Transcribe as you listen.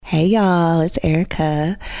Hey y'all, it's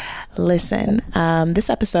Erica. Listen, this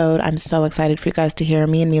episode, I'm so excited for you guys to hear.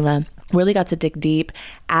 Me and Mila really got to dig deep,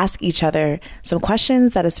 ask each other some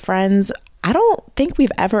questions that as friends, I don't think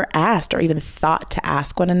we've ever asked or even thought to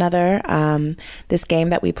ask one another. This game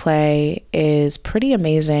that we play is pretty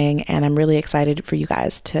amazing, and I'm really excited for you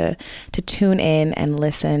guys to tune in and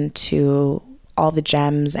listen to all the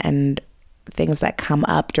gems and things that come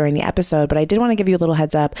up during the episode. But I did want to give you a little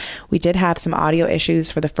heads up. We did have some audio issues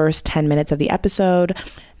for the first 10 minutes of the episode.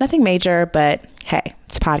 Nothing major, but hey,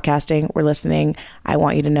 it's podcasting. We're listening. I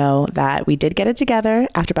want you to know that we did get it together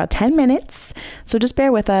after about 10 minutes. So just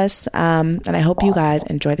bear with us. And I hope you guys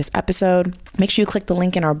enjoy this episode. Make sure you click the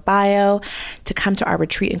link in our bio to come to our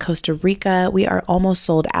retreat in Costa Rica. We are almost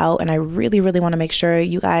sold out, and I really want to make sure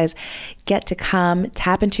you guys get to come,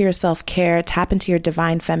 tap into your self-care, tap into your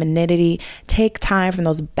divine femininity, take time from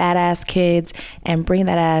those badass kids and bring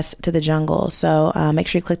that ass to the jungle. So make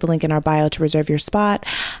sure you click the link in our bio to reserve your spot.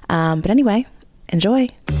 But anyway, enjoy.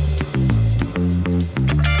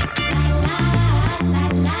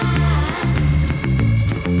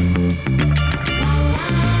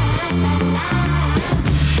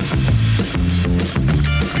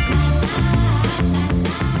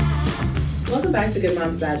 Welcome back to Good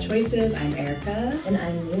Moms Bad Choices. I'm Erica. And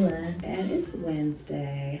I'm Mila. And it's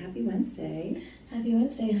Wednesday. Happy Wednesday. Happy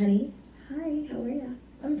Wednesday, honey. Hi, how are you?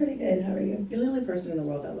 I'm pretty good. How are you? You're the only person in the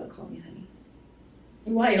world that will call me honey.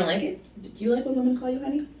 Why? You don't like it? Do you like when women call you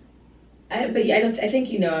honey? I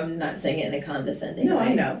think you know I'm not saying it in a condescending way. No,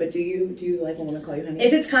 I know, but do you like when women call you honey?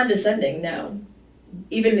 If it's condescending, no.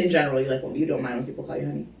 Even in general, you don't mind when people call you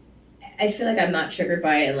honey? I feel like I'm not triggered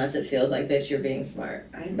by it unless it feels like, bitch, you're being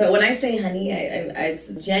smart. But when I say honey, I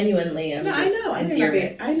genuinely am. No, just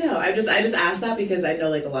I know. I just asked that because I know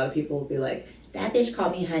like a lot of people will be like, that bitch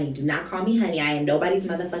call me honey. Do not call me honey. I am nobody's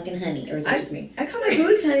motherfucking honey. Or is it just me? I call my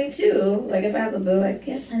boos honey too. Like if I have a boo, like,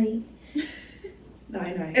 yes, honey. No,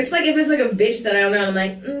 I know. It's like if it's like a bitch that I don't know, I'm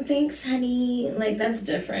like, thanks, honey. Like that's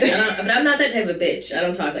different. But I'm not that type of bitch. I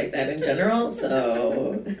don't talk like that in general.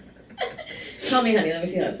 So call me honey. Let me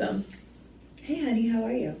see how it sounds. Hey, honey. How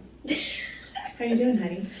are you? How you doing,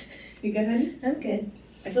 honey? You good, honey? I'm good.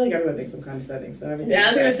 I feel like everyone thinks I'm condescending, so everything. Yeah, I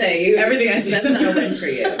was gonna say everything I see. That's not a win for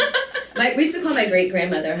you. We used to call my great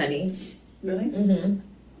grandmother honey. Really? Mm-hmm.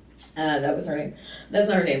 That was her name. That's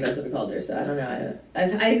not her name. That's what we called her. So I don't know.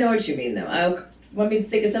 I know what you mean though. Want me to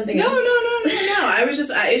think of something else? No.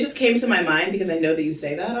 It just came to my mind because I know that you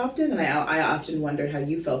say that often, and I often wondered how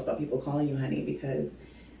you felt about people calling you honey because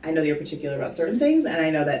I know that you're particular about certain things, and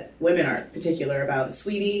I know that women aren't particular about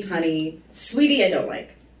sweetie, honey. Sweetie, I don't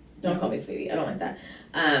like. Don't call me sweetie. I don't like that.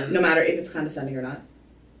 No matter if it's condescending or not.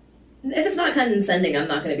 If it's not condescending, I'm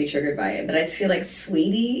not going to be triggered by it. But I feel like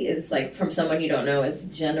sweetie is like from someone you don't know is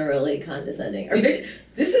generally condescending. Or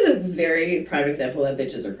this is a very prime example that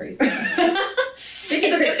bitches are crazy.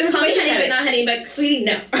 Bitches are crazy. Call me honey, but not honey. But sweetie,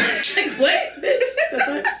 no. Like what?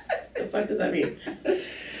 Bitch? The fuck does that mean?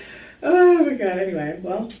 Oh my god. Anyway,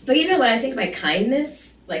 well. But you know what? I think my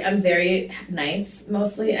kindness. Like, I'm very nice,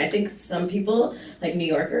 mostly. I think some people, like New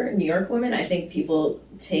York women, I think people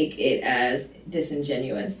take it as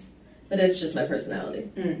disingenuous. But it's just my personality.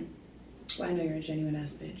 Well, I know you're a genuine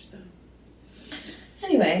ass bitch, so.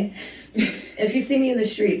 Anyway, if you see me in the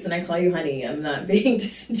streets and I call you honey, I'm not being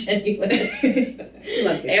disingenuous.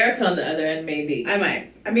 Erica, on the other end, maybe. I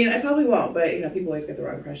might. I mean, I probably won't, but, people always get the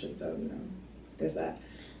wrong impression, so, there's that.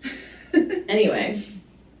 Anyway.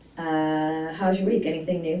 How's your week?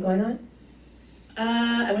 Anything new going on?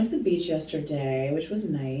 I went to the beach yesterday, which was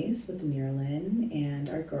nice with Neerlin and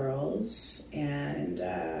our girls, and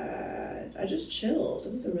I just chilled.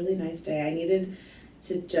 It was a really nice day. I needed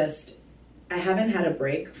to I haven't had a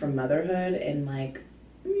break from motherhood in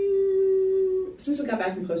since we got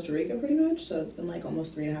back from Costa Rica pretty much, so it's been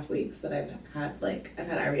almost 3.5 weeks that I've had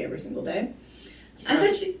Irie every single day. I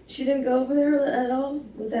thought she didn't go over there at all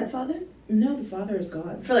with that father? No, the father is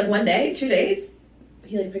gone. For 1 day? 2 days?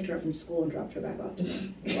 He picked her up from school and dropped her back off to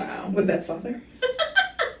me. Wow. With that father?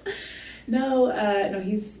 No,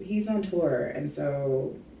 he's on tour, and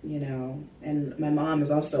so, and my mom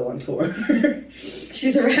is also on tour.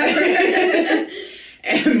 She's a rapper.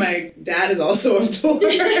 And my dad is also on tour.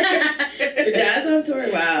 Your dad's on tour?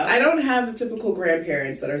 Wow. I don't have the typical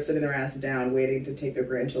grandparents that are sitting their ass down waiting to take their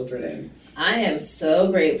grandchildren in. I am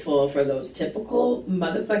so grateful for those typical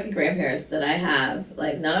motherfucking grandparents that I have.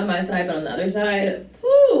 Not on my side, but on the other side.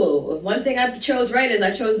 Whoo! If one thing I chose right is I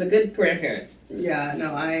chose the good grandparents. Yeah,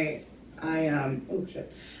 no, oh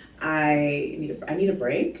shit. I need a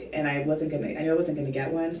break, and I knew I wasn't gonna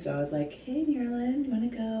get one, so I was like, hey, Neerlin, you wanna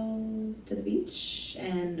go to the beach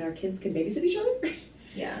and our kids can babysit each other?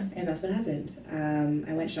 Yeah. And that's what happened.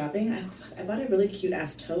 I went shopping. I bought a really cute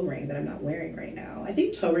ass toe ring that I'm not wearing right now. I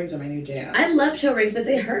think toe rings are my new jam. I love toe rings, but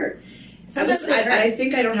they hurt. I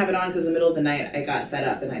think I don't have it on because in the middle of the night I got fed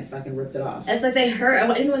up and I fucking ripped it off. It's like they hurt. I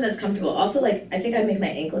want anyone that's comfortable. Also, like, I think I make my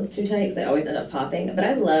anklets too tight because I always end up popping. But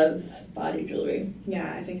I love body jewelry.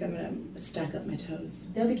 Yeah, I think I'm going to stack up my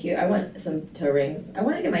toes. They'll be cute. I want some toe rings. I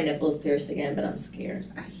want to get my nipples pierced again, but I'm scared.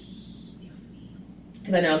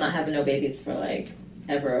 Because I know I'm not having no babies for, like,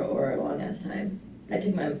 ever or a long ass time. I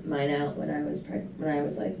took mine out when I was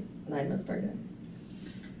like 9 months pregnant.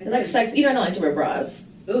 It's like sex. You know, I don't like to wear bras.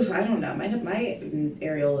 Oof, I don't know. My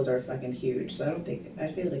areolas are fucking huge, so I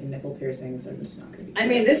feel like nipple piercings are just not gonna be. I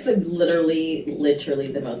mean, this is literally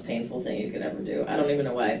the most painful thing you could ever do. I don't even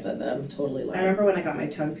know why I said that. I'm totally lying. I remember when I got my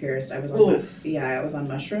tongue pierced, I was on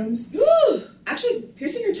mushrooms. Actually,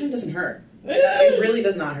 piercing your tongue doesn't hurt. It really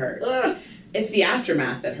does not hurt. It's the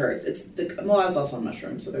aftermath that hurts. I was also on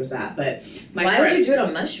mushrooms, so there's that. But why would you do it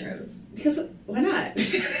on mushrooms? Because why not?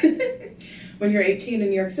 When you're 18 in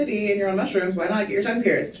New York City and you're on mushrooms, why not get your tongue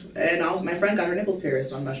pierced? And also, my friend got her nipples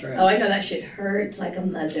pierced on mushrooms. Oh, I know that shit hurt like a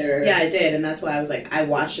mother. Yeah, it did, and that's why I was like, I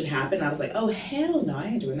watched it happen. And I was like, oh hell no, I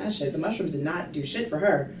ain't doing that shit. The mushrooms did not do shit for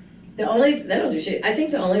her. They don't do shit. I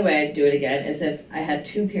think the only way I'd do it again is if I had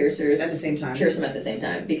two piercers at the same time. Pierce them at the same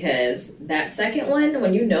time, because that second one,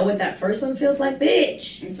 when you know what that first one feels like,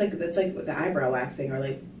 bitch. It's like the eyebrow waxing or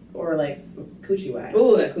like coochie wax.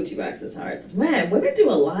 Ooh, that coochie wax is hard. Man, women do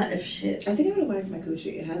a lot of shit. I think I'm gonna wax my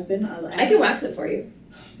coochie. It has been I can wax it for you.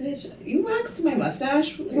 Bitch, you waxed my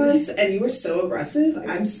mustache once, and you were so aggressive.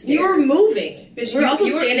 I'm scared. You were moving. Bitch, we're also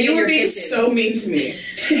standing in your kitchen. You were being so mean to me.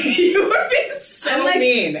 You were being so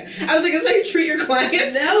mean. I was like, "Is that how you treat your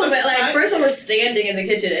clients?" No, but like, first of all, we're standing in the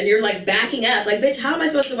kitchen, and you're like backing up. Like, bitch, how am I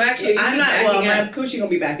supposed to wax you? I'm not. Well, my coochie gonna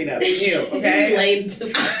be backing up. You, okay? You laid the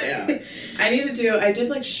fuck down. I did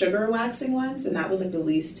like sugar waxing once, and that was like the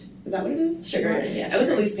least. Is that what it is? Sugar. Yeah. That was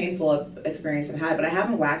the least painful experience I've had, but I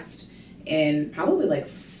haven't waxed in probably like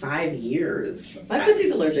 5 years. My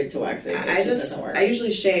pussy's allergic to waxing. It just doesn't work. I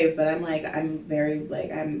usually shave, but I'm very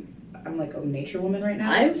like I'm like a nature woman right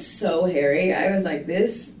now. I'm so hairy. I was like,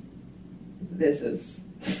 this is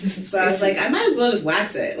so I was like, I might as well just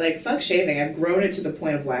wax it. Like, fuck shaving. I've grown it to the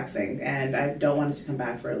point of waxing, and I don't want it to come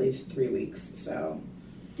back for at least 3 weeks. So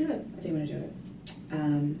do it. I think I'm gonna do it.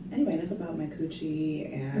 Anyway, enough about my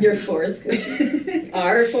coochie and your forest coochie.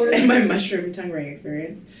 Our forest and my mushroom tongue ring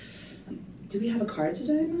experience. Do we have a card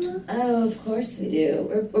today, Mama? Oh, of course we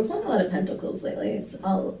do. We're pulling a lot of pentacles lately. It's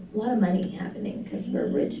a lot of money happening because we're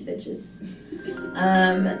rich bitches.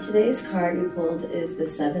 Today's card we pulled is the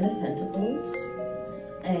Seven of Pentacles.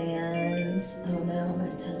 And, oh no, my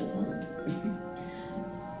telephone.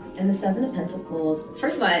 And the Seven of Pentacles,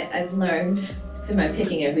 first of all, I've learned through my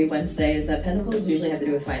picking every Wednesday is that Pentacles usually have to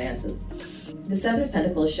do with finances. The Seven of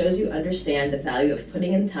Pentacles shows you understand the value of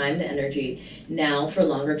putting in time and energy now for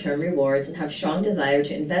longer term rewards and have strong desire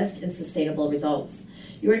to invest in sustainable results.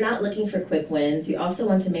 You are not looking for quick wins. You also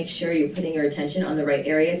want to make sure you're putting your attention on the right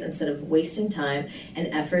areas instead of wasting time and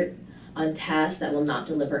effort on tasks that will not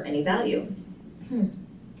deliver any value.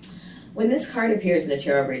 When this card appears in a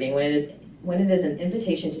tarot reading, when it is an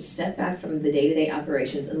invitation to step back from the day-to-day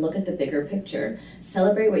operations and look at the bigger picture,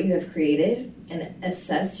 celebrate what you have created, and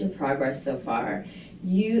assess your progress so far.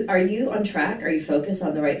 Are you on track? Are you focused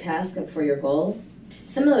on the right task for your goal?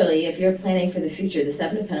 Similarly, if you're planning for the future, the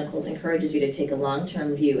Seven of Pentacles encourages you to take a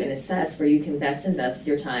long-term view and assess where you can best invest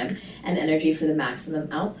your time and energy for the maximum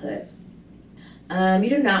output. You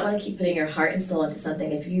do not want to keep putting your heart and soul into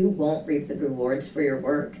something if you won't reap the rewards for your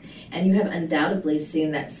work. And you have undoubtedly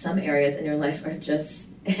seen that some areas in your life are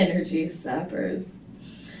just energy sappers.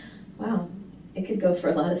 Wow. It could go for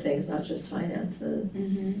a lot of things, not just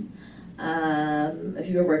finances. If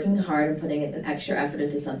you were working hard and putting an extra effort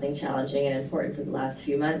into something challenging and important for the last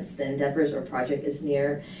few months, the endeavors or project is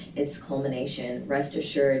near its culmination. Rest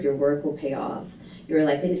assured, your work will pay off. You are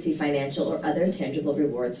likely to see financial or other tangible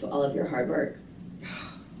rewards for all of your hard work.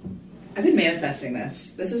 I've been manifesting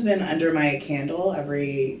this. This has been under my candle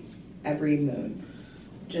every moon.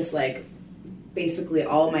 Just like basically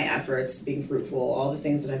all of my efforts being fruitful, all the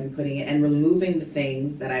things that I've been putting in, and removing the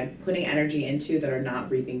things that I'm putting energy into that are not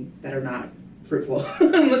fruitful, so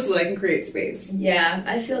that I can create space. Yeah,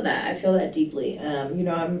 I feel that. I feel that deeply.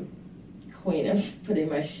 I'm queen of putting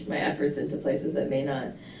my efforts into places that may not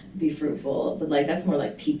be fruitful, but like that's more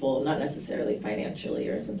like people, not necessarily financially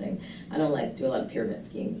or something. I don't like do a lot of pyramid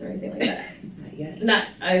schemes or anything like that. Not yet.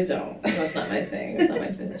 I don't. That's not my thing. It's not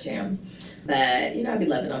my jam. But you know, I'd be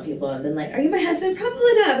loving on people and then like, are you my husband?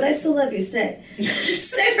 Probably not, but I still love you. Stay.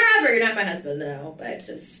 Stay forever. You're not my husband, no, but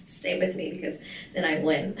just stay with me because then I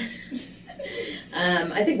win.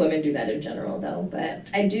 I think women do that in general though, but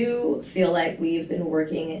I do feel like we've been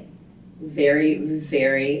working very,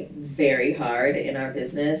 very, very hard in our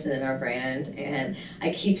business and in our brand, and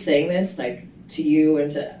I keep saying this like to you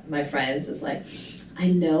and to my friends, is like,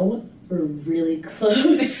 I know we're really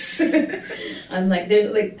close. I'm like,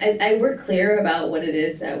 there's like, we're clear about what it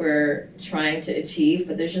is that we're trying to achieve,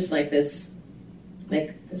 but there's just like this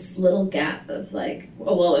little gap of like,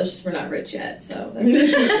 oh well, it's just we're not rich yet, so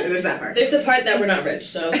there's that part. There's the part that we're not rich,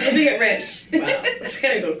 so as soon as we get rich, wow, it's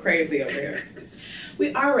gonna go crazy over here.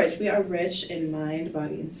 We are rich. We are rich in mind,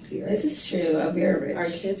 body, and spirit. This is true. We are rich. Our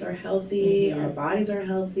kids are healthy. Our bodies are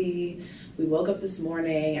healthy. We woke up this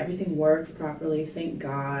morning. Everything works properly. Thank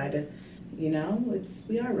God. You know,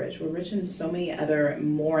 we are rich. We're rich in so many other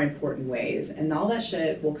more important ways, and all that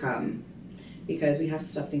shit will come because we have to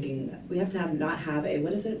stop thinking. We have to not have a,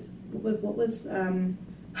 what is it? What was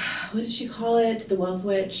what did she call it? The wealth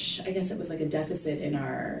witch. I guess it was like a deficit in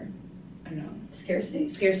our, I don't know.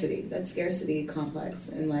 Scarcity. That scarcity complex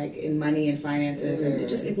and like in money and finances, and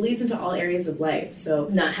it bleeds into all areas of life. So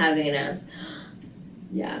not having enough.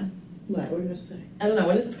 Yeah. What were you about to say? I don't know.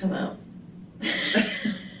 When does this come out?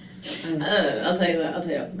 I don't know. I'll tell you off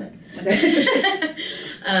the mic. Okay.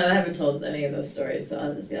 I haven't told any of those stories, so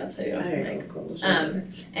I'll tell you off the mic. Cool.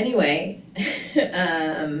 Anyway, do you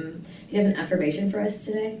have an affirmation for us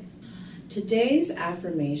today? Today's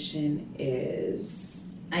affirmation is,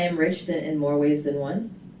 I am rich in more ways than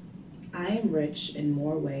one. I am rich in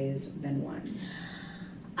more ways than one.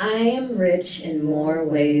 I am rich in more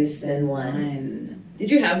ways than one. Did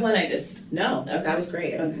you have one? No, okay. That was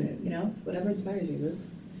great. Okay. You know, whatever inspires you, boo.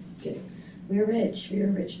 Get it. We're rich. We are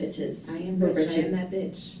rich bitches. I am rich. I am that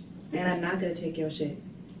bitch. And I'm not going to take your shit.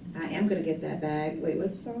 I am going to get that bag. Wait,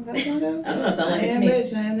 what's the song? How's the song go? I don't know. Sound like it to me. I am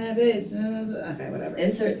rich. I am that bitch. Okay, whatever.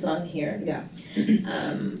 Insert song here. Yeah.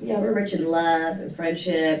 Yeah, we're rich in love and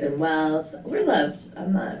friendship and wealth. We're loved.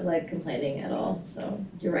 I'm not like complaining at all. So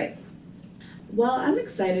you're right. Well, I'm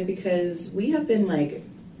excited because we have been like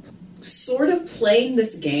sort of playing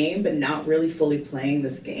this game, but not really fully playing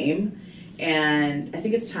this game. And I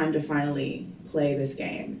think it's time to finally play this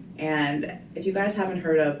game. And if you guys haven't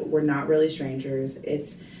heard of We're Not Really Strangers,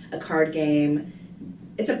 it's a card game.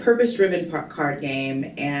 It's a purpose-driven card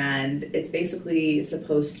game, and it's basically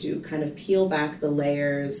supposed to kind of peel back the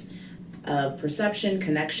layers of perception,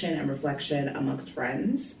 connection, and reflection amongst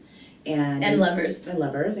friends. And lovers. And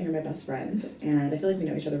lovers, and you're my best friend. And I feel like we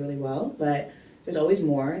know each other really well, but there's always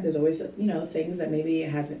more. There's always, things that maybe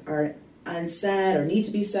are unsaid or need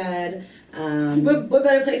to be said. What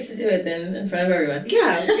better place to do it than in front of everyone?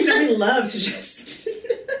 Yeah, we love to just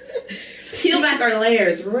peel back our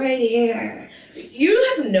layers right here.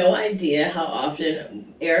 You have no idea how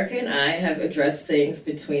often Erica and I have addressed things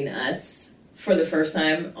between us for the first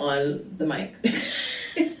time on the mic.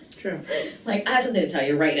 True. Like, I have something to tell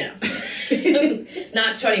you right now.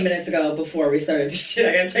 Not 20 minutes ago before we started this shit.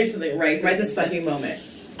 I gotta tell you something right this fucking moment.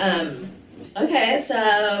 Okay,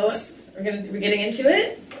 so we're getting into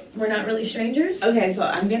it. We're not really strangers. Okay, so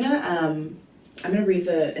I'm gonna read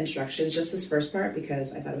the instructions, just this first part,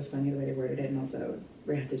 because I thought it was funny the way they worded it, and also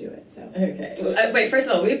we have to do it. So okay. Wait. First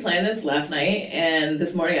of all, we planned this last night, and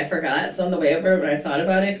this morning I forgot. So on the way over, when I thought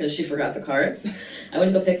about it, because she forgot the cards, I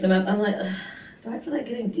went to go pick them up. I'm like, ugh, do I feel like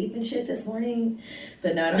getting deep and shit this morning?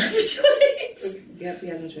 But no, I don't have a choice. Yep, you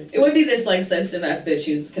have no choice. It would be this like sensitive ass bitch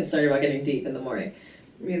who's concerned about getting deep in the morning.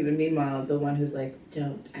 Meanwhile, the one who's like,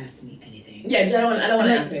 don't ask me anything. Yeah, I don't want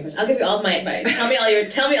to ask me any questions. I'll give you all of my advice. Tell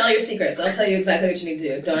me all your secrets. I'll tell you exactly what you need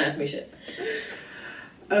to do. Don't ask me shit.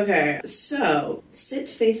 Okay, so sit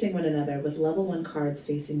facing one another with level 1 cards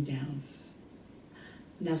facing down.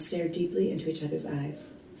 Now stare deeply into each other's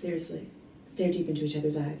eyes. Seriously, stare deep into each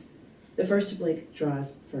other's eyes. The first to blink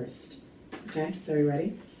draws first. Okay, so are you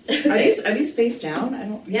ready? Okay. Are these face down? I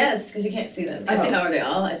don't. Yes, because you can't see them. Oh. I think, how are they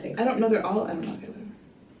all? I think so. I don't know. They're all. I don't know. Okay, whatever.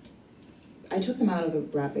 I took them out of the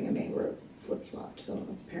wrapping and they were flip flopped. So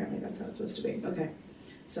apparently that's how it's supposed to be. Okay.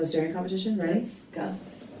 So staring competition. Ready? Let's go.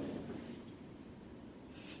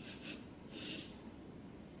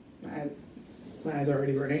 My eyes are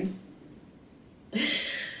already burning. I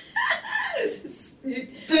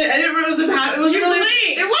didn't realize it was You really.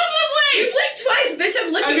 blinked. It wasn't a blink. You blinked twice, bitch.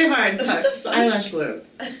 I'm looking. Okay, fine. What the It's fuck? eyelash glue.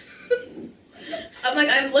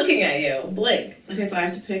 I'm looking at you. Blink. Okay, so I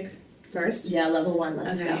have to pick First? Yeah, level 1.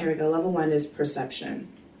 Let's Okay, go. here we go. Level 1 is perception.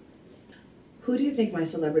 Who do you think my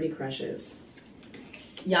celebrity crush is?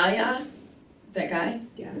 Yaya? That guy?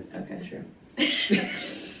 Yeah. Okay. True.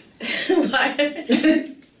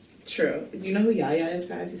 Why? True. Do you know who Yaya is,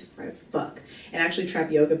 guys? He's fine as fuck. And actually,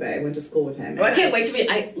 Trap Yoga Bay. I went to school with him. Well, I can't wait to be.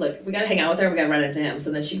 Look, we gotta hang out with her. We gotta run into him.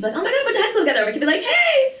 So then she'd be like, "Oh my god, we went to high school together." We could be like,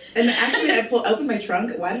 "Hey." And actually, I opened my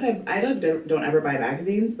trunk. Why did I don't ever buy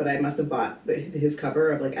magazines, but I must have bought his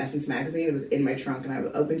cover of like Essence magazine. It was in my trunk, and I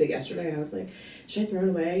opened it yesterday, and I was like, "Should I throw it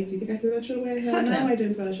away? Do you think I threw that shit away?" Hell Fuck no, no. I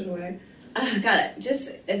didn't throw that shit away. Got it.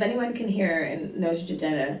 Just if anyone can hear and knows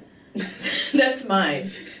Jadena, that's mine.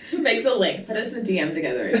 Make the link. Put us in the DM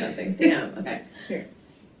together or something. DM. Okay. Here.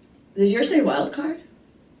 Does yours say wild card?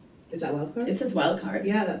 Is that wild card? It says wild card.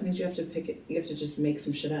 Yeah, that means you have to pick it. You have to just make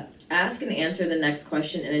some shit up. Ask and answer the next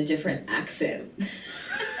question in a different accent.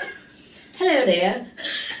 Hello there.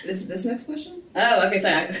 This next question? Oh, okay.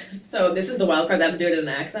 So this is the wild card that I have to do it in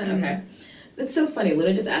an accent. Mm-hmm. Okay. That's so funny.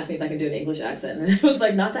 Luna just asked me if I can do an English accent, and I was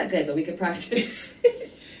like, not that good, but we could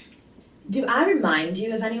practice. Do I remind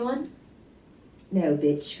you of anyone? No,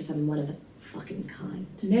 bitch, because I'm one of a fucking kind.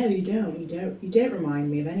 No, you don't. You don't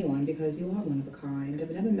remind me of anyone because you are one of a kind.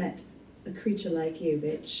 I've never met a creature like you,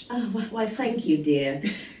 bitch. Oh, why, thank you, dear.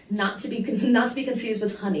 Not to be confused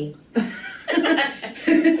with honey.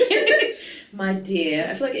 My dear.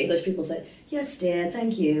 I feel like English people say, yes, dear,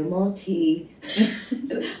 thank you, more tea.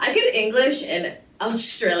 I get English and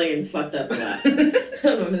Australian fucked up a lot.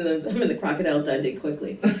 I'm in the Crocodile Dundee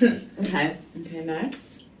quickly. Okay. Okay,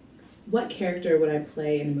 next. What character would I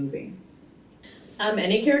play in a movie?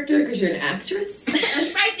 Any character, because you're an actress.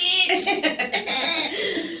 That's right, bitch!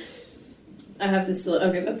 I have to still.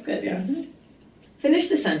 Okay, that's good. Yeah. Finish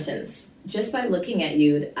the sentence. Just by looking at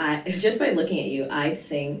you, I'd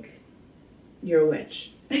think. You're a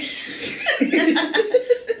witch.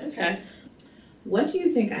 Okay. What do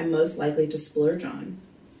you think I'm most likely to splurge on?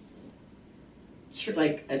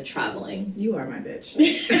 Traveling. You are my bitch.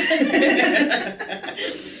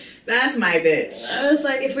 That's my bitch. I was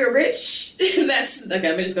like, if we're rich, that's okay. I'm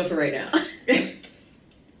gonna just go for right now.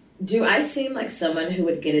 Do I seem like someone who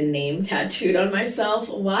would get a name tattooed on myself?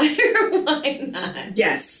 Why or why not?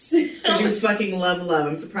 Yes. Because you fucking love.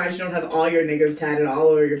 I'm surprised you don't have all your niggas tatted all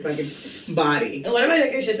over your fucking body. One of my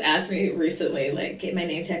niggas just asked me recently, like, get my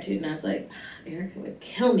name tattooed, and I was like, Erica would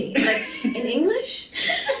kill me. Like, in English?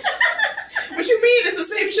 What you mean? It's the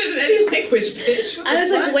same shit in any language, bitch. What the I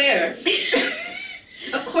was like, fuck? where?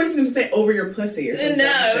 Of course he's going to say over your pussy or something.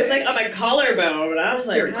 No, it was like on my collarbone. And I was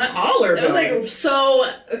like, your collarbone? I was like, so...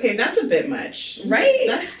 Okay, that's a bit much. Right?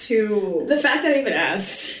 That's too... The fact that I even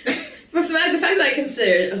asked. the fact that I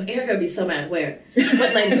considered, Erica would be so mad. Where?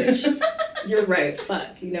 What language? You're right.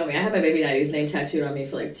 Fuck. You know me. I had my baby daddy's name tattooed on me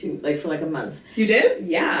for a month. You did?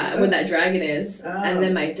 Yeah, where that dragon is. Oh. And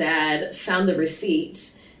then my dad found the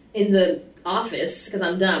receipt in the office, because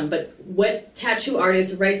I'm dumb, but what tattoo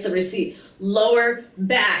artist writes a receipt? Lower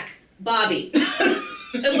back, Bobby.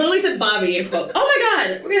 It literally said Bobby in quotes. Oh my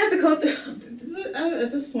god, we're gonna have to go through.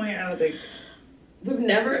 At this point, I don't think... We've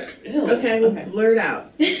never... Ew. Okay, we'll blur it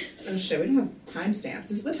out. Oh shit, we don't have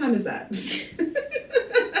timestamps. What time is that?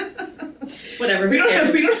 Whatever, we don't have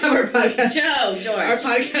our podcast. George. Our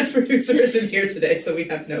podcast producer isn't here today, so we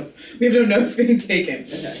have no notes being taken.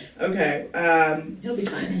 Okay. He'll be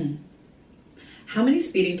fine. How many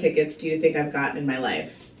speeding tickets do you think I've gotten in my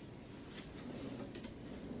life?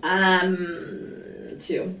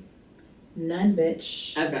 2. None,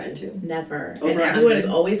 bitch. I've gotten 2. Never. Over and everyone 100. is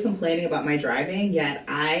always complaining about my driving, yet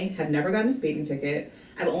I have never gotten a speeding ticket.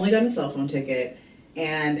 I've only gotten a cell phone ticket,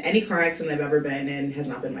 and any car accident I've ever been in has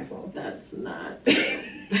not been my fault. That's not true.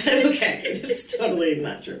 But okay, it's totally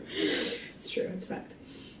not true. It's true. It's a fact.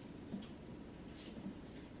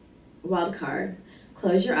 Wild card.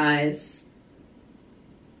 Close your eyes.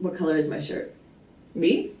 What color is my shirt?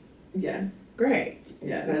 Me? Yeah. Great.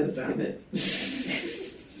 Yeah, That that's was stupid.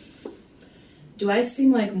 Do I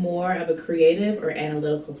seem like more of a creative or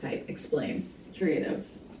analytical type? Explain. Creative.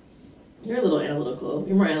 You're a little analytical.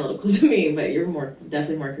 You're more analytical than me, but you're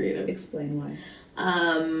definitely more creative. Explain why.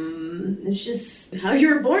 It's just how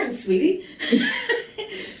you were born, sweetie.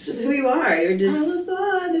 It's just who you are. You're just... I was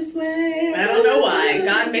born this way. I don't know why.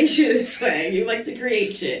 God made you this way. You like to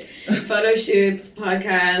create shit. Photo shoots,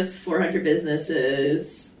 podcasts, 400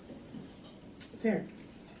 businesses. Fair.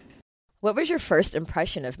 What was your first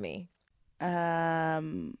impression of me?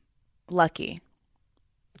 Lucky.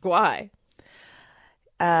 Why?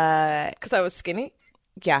 Because I was skinny?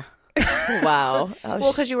 Yeah. Wow.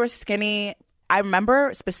 Well, because you were skinny. I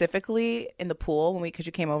remember specifically in the pool because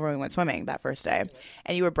you came over and we went swimming that first day,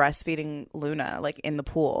 and you were breastfeeding Luna like in the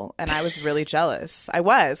pool, and I was really jealous. I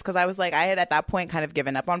was, because I was like, I had at that point kind of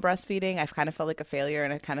given up on breastfeeding. I kind of felt like a failure,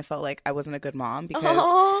 and I kind of felt like I wasn't a good mom because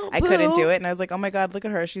I couldn't do it. And I was like, oh my God, look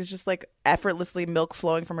at her. She's just like effortlessly milk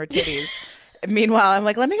flowing from her titties. Meanwhile, I'm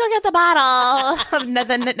like, let me go get the bottle of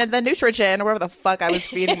the Nutrigen or whatever the fuck I was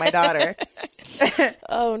feeding my daughter.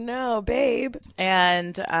 Oh no, babe.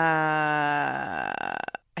 And I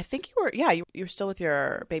think you were still with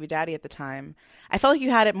your baby daddy at the time. I felt like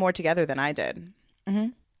you had it more together than I did.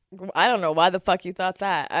 Mm-hmm. I don't know why the fuck you thought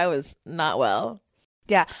that. I was not well.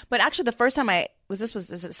 Yeah, but actually the first time is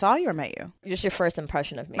it saw you or met you? Just your first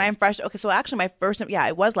impression of me. My impression. Okay, so actually my first,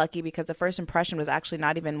 I was lucky because the first impression was actually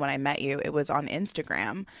not even when I met you. It was on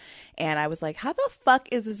Instagram. And I was like, how the fuck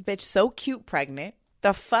is this bitch so cute pregnant?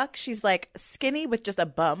 The fuck? She's like skinny with just a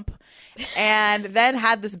bump and then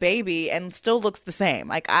had this baby and still looks the same.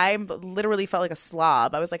 Like I literally felt like a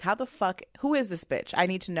slob. I was like, how the fuck? Who is this bitch? I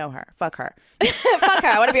need to know her. Fuck her. Fuck her.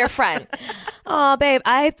 I want to be her friend. Oh, babe.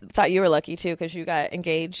 I thought you were lucky too because you got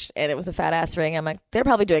engaged and it was a fat ass ring. I'm like, they're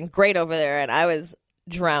probably doing great over there. And I was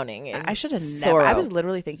drowning in I should have sorrow. never. I was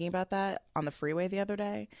literally thinking about that on the freeway the other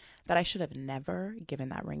day, that I should have never given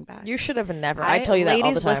that ring back. You should have never. I tell you that all the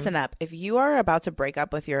ladies, time. listen up. If you are about to break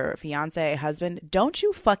up with your fiance, husband, don't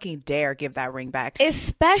you fucking dare give that ring back.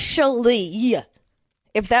 Especially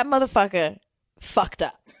if that motherfucker fucked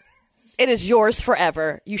up. It is yours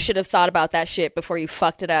forever. You should have thought about that shit before you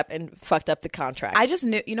fucked it up and fucked up the contract. I just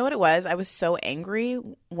knew, you know what it was? I was so angry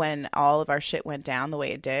when all of our shit went down the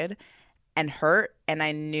way it did and hurt. And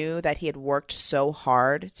I knew that he had worked so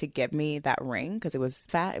hard to give me that ring because it was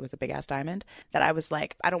fat. It was a big ass diamond that I was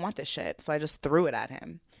like, I don't want this shit. So I just threw it at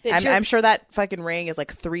him. I'm sure that fucking ring is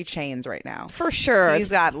like 3 chains right now. For sure. He's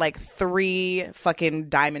got like 3 fucking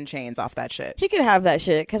diamond chains off that shit. He could have that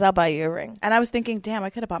shit because I'll buy you a ring. And I was thinking, damn, I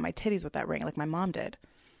could have bought my titties with that ring like my mom did.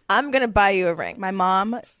 I'm going to buy you a ring. My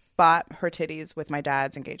mom bought her titties with my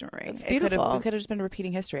dad's engagement ring. It's beautiful. We could have just been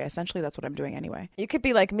repeating history. Essentially, that's what I'm doing anyway. You could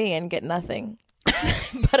be like me and get nothing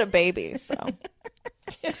but a baby. So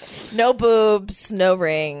no boobs, no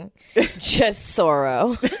ring, just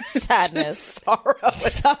sorrow, sadness,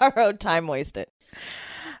 sorrow, time wasted.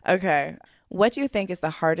 Okay. What do you think is the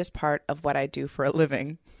hardest part of what I do for a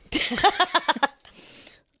living?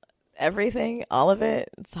 Everything, all of it.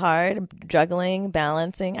 It's hard. Juggling,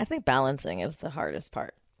 balancing. I think balancing is the hardest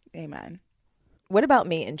part. Amen. What about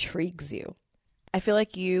me intrigues you? I feel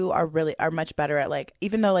like you are much better at, like,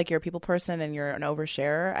 even though like you're a people person and you're an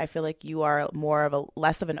oversharer, I feel like you are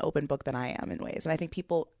less of an open book than I am in ways. And I think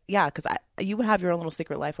people, because you have your own little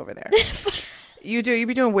secret life over there. You do. You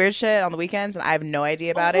be doing weird shit on the weekends, and I have no idea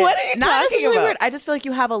about it. What are you talking about? Weird. I just feel like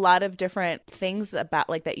you have a lot of different things about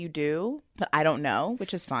like that you do that I don't know,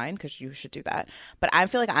 which is fine because you should do that. But I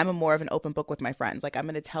feel like I'm more of an open book with my friends. Like I'm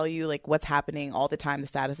going to tell you like what's happening all the time, the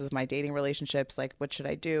status of my dating relationships, like what should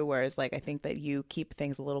I do? Whereas like I think that you keep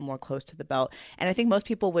things a little more close to the belt, and I think most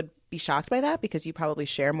people would be shocked by that because you probably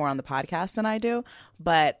share more on the podcast than I do.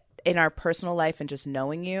 But in our personal life and just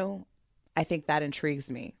knowing you, I think that intrigues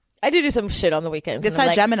me. I do some shit on the weekends. It's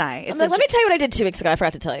that Gemini. Let me tell you what I did 2 weeks ago. I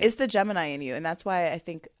forgot to tell you. It's the Gemini in you. And that's why I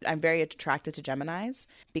think I'm very attracted to Geminis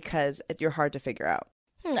because you're hard to figure out.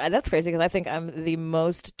 That's crazy because I think I'm the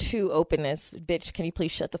most too openness. Bitch, can you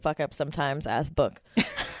please shut the fuck up sometimes ass book?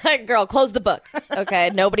 Girl, close the book.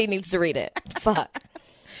 Okay? Nobody needs to read it. Fuck.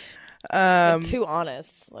 I'm too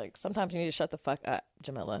honest. Like sometimes you need to shut the fuck up,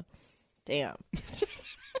 Jamila. Damn.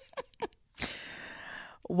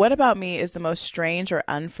 What about me is the most strange or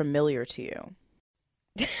unfamiliar to you?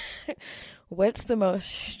 What's the most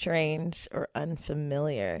strange or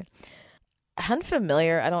unfamiliar?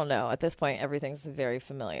 Unfamiliar, I don't know. At this point, everything's very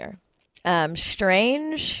familiar.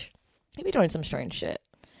 Strange, maybe doing some strange shit.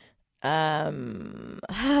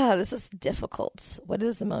 This is difficult. What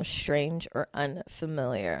is the most strange or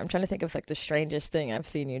unfamiliar? I'm trying to think of like the strangest thing I've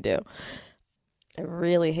seen you do. I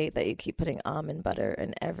really hate that you keep putting almond butter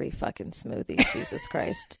in every fucking smoothie. Jesus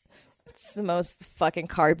Christ. It's the most fucking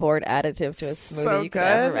cardboard additive to a smoothie so you could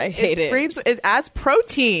ever. I hate it. It adds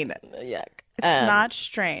protein. Yuck. It's not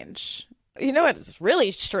strange. You know what's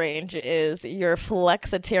really strange is your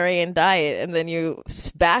flexitarian diet and then you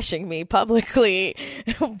bashing me publicly.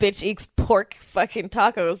 Bitch eats pork fucking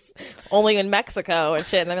tacos only in Mexico and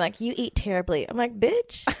shit. And I'm like, you eat terribly. I'm like,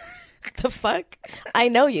 bitch. The fuck? I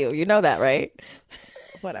know you. You know that, right?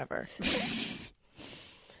 Whatever.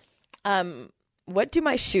 What do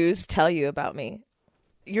my shoes tell you about me?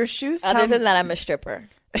 Your shoes Other than that, I'm a stripper.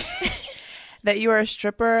 That you are a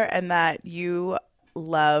stripper and that you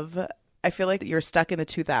love I feel like you're stuck in the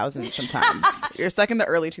 2000s sometimes. You're stuck in the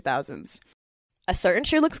early 2000s. A certain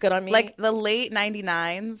shoe looks good on me. Like the late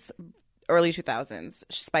 99s, early 2000s,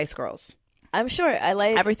 Spice Girls. I'm sure. I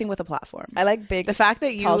like everything with a platform. I like big, the fact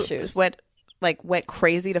that you tall shoes. went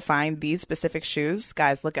crazy to find these specific shoes.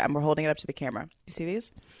 Guys, look, we're holding it up to the camera. You see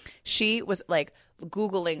these? She was like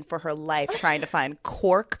Googling for her life trying to find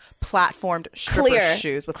cork platformed stripper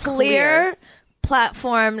shoes with clear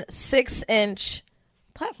platformed 6-inch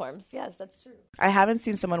platforms. Yes, that's true. I haven't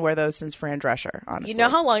seen someone wear those since Fran Drescher, honestly. You know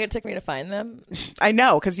how long it took me to find them? I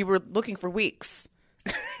know, because you were looking for weeks.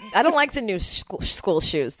 I don't like the new school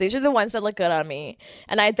shoes. These are the ones that look good on me.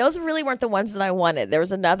 And those really weren't the ones that I wanted. There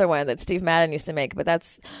was another one that Steve Madden used to make, but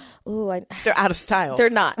that's... They're out of style. They're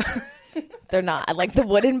not. They're not. I like the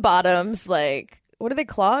wooden bottoms. Like, what are they,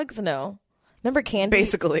 clogs? No. Remember Candy?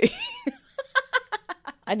 Basically.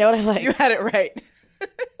 I know what I like. You had it right.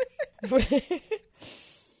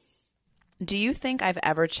 Do you think I've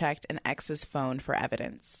ever checked an ex's phone for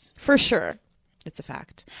evidence? For sure. It's a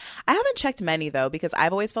fact. I haven't checked many, though, because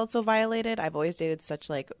I've always felt so violated. I've always dated such,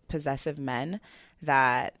 like, possessive men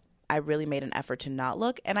that I really made an effort to not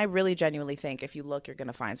look. And I really genuinely think if you look, you're going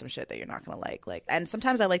to find some shit that you're not going to like. And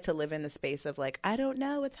sometimes I like to live in the space of, like, I don't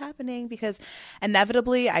know what's happening, because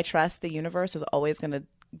inevitably I trust the universe is always going to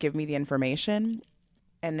give me the information.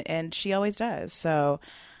 And she always does. So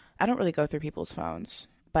I don't really go through people's phones.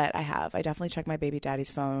 But I have. I definitely checked my baby daddy's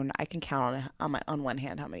phone. I can count on one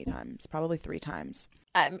hand how many times. Probably 3 times.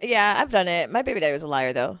 Yeah, I've done it. My baby daddy was a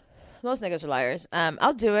liar, though. Most niggas are liars.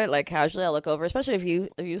 I'll do it like casually. I'll look over, especially if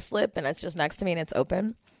you slip and it's just next to me and it's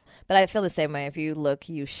open. But I feel the same way. If you look,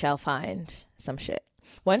 you shall find some shit.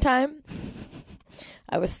 One time,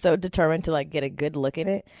 I was so determined to like get a good look at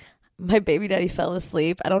it. My baby daddy fell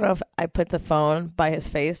asleep. I don't know if I put the phone by his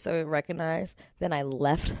face so he recognized. Then I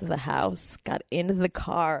left the house, got into the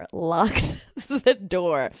car, locked the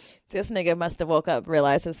door. This nigga must have woke up,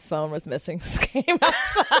 realized his phone was missing, came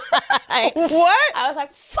outside. What? I was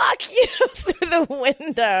like, fuck you, through the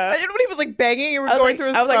window. You know when he was like banging? You were going through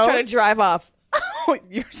his phone? I was like trying to drive off. Oh,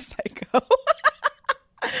 you're psycho.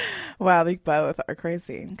 Wow, they both are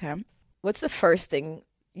crazy. Okay. What's the first thing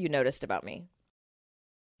you noticed about me?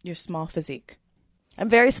 Your small physique. I'm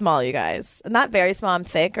very small, you guys. I'm not very small. I'm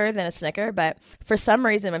thicker than a Snicker, but for some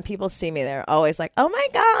reason, when people see me, they're always like, oh my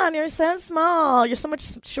God, you're so small. You're so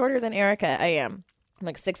much shorter than Erica. I am. I'm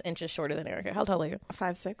like 6 inches shorter than Erica. How tall are you?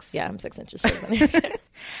 5'6". Yeah, I'm 6 inches shorter than Erica.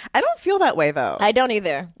 I don't feel that way, though. I don't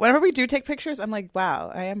either. Whenever we do take pictures, I'm like,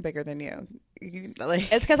 wow, I am bigger than you.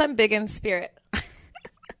 It's because I'm big in spirit.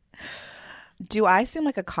 Do I seem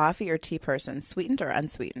like a coffee or tea person, sweetened or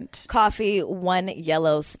unsweetened? Coffee, 1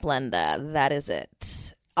 yellow Splenda. That is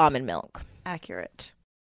it. Almond milk. Accurate.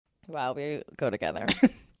 Wow, we go together.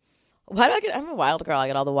 Why do I'm a wild girl. I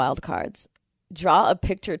get all the wild cards. Draw a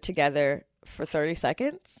picture together for 30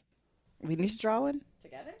 seconds. We need to draw one?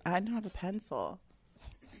 Together? I don't have a pencil.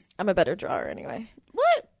 I'm a better drawer anyway.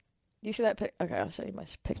 What? You see that pic? Okay, I'll show you my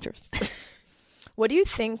pictures. What do you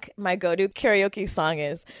think my go-to karaoke song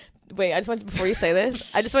is? Wait, before you say this,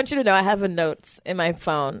 I just want you to know I have a notes in my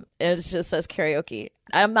phone. It just says karaoke.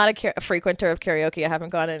 I'm not a frequenter of karaoke. I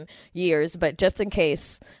haven't gone in years, but just in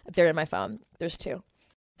case, they're in my phone. There's 2.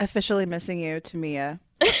 Officially Missing You to Mia.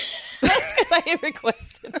 I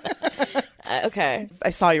requested that. Okay. I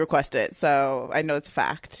saw you request it, so I know it's a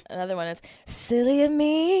fact. Another one is, silly of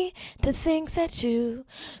me to think that you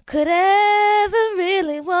could ever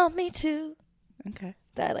really want me to. Okay.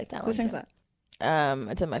 I like that one. Who sings too. that?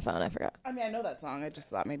 It's in my phone. I forgot. I mean, I know that song. I just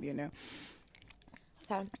thought maybe you knew.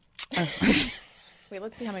 Okay. Wait,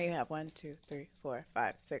 let's see how many you have. 1, 2, 3, 4,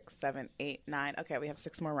 5, 6, 7, 8, 9. Okay, we have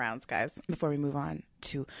 6 more rounds, guys, before we move on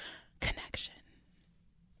to connection.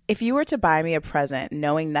 If you were to buy me a present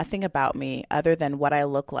knowing nothing about me other than what I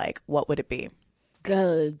look like, what would it be?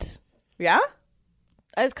 Gold. Yeah?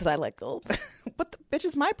 That's because I like gold. What the bitch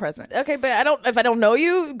is my present? Okay, but if I don't know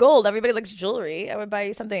you, gold. Everybody likes jewelry. I would buy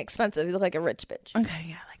you something expensive. You look like a rich bitch. Okay,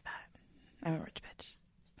 yeah, I like that. I'm a rich bitch.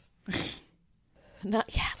 I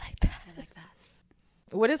like that. I like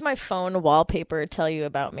that. What does my phone wallpaper tell you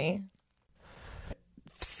about me?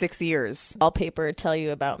 6 years. Wallpaper tell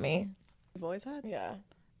you about me? You've always had? Yeah.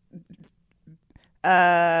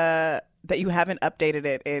 That you haven't updated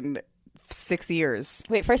it in 6 years.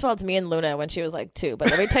 Wait, first of all, it's me and Luna when she was like 2. But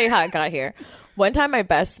let me tell you how it got here. One time, my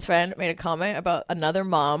best friend made a comment about another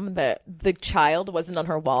mom that the child wasn't on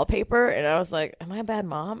her wallpaper. And I was like, am I a bad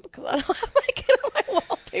mom? Because I don't have my kid on my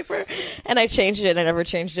wallpaper. And I changed it and I never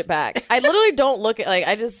changed it back. I literally don't look at, like,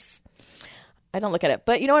 I don't look at it.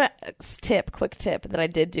 But you know what? Quick tip that I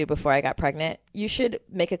did do before I got pregnant. You should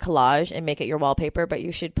make a collage and make it your wallpaper, but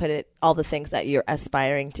you should put all the things that you're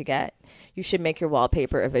aspiring to get. You should make your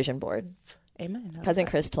wallpaper a vision board. Amen. Cousin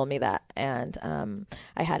Chris told me that, and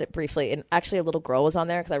I had it briefly. And actually, a little girl was on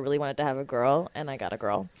there because I really wanted to have a girl, and I got a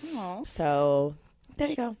girl. Aww. So there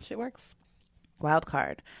you go. Shit works. Wild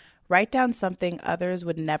card. Write down something others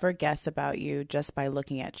would never guess about you just by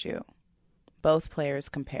looking at you. Both players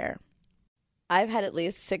compare. I've had at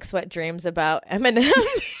least 6 wet dreams about Eminem.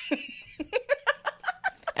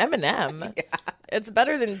 Eminem. Yeah. It's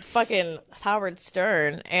better than fucking Howard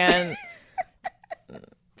Stern. And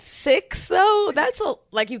 6 though? That's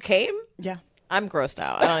like you came? Yeah. I'm grossed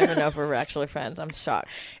out. I don't even know if we're actually friends. I'm shocked.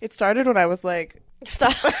 It started when I was like...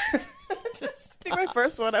 Stop. I think my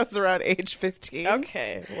first one I was around age 15.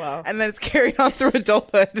 Okay, well. And then it's carried on through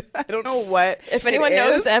adulthood. I don't know what. If anyone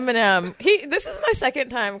knows Eminem, this is my second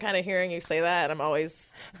time kind of hearing you say that, and I'm always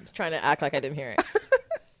trying to act like I didn't hear it.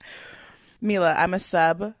 Mila, I'm a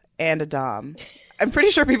sub and a dom. I'm pretty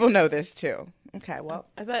sure people know this too. Okay, well.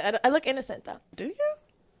 I look innocent though. Do you?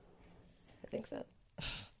 I think so.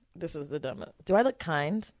 This is the dumbest. Do I look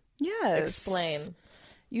kind? Yes. Explain.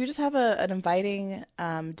 You just have an inviting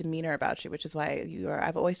demeanor about you, which is why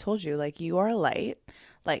I've always told you, like, you are a light,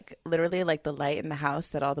 like literally like the light in the house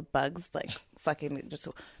that all the bugs like fucking just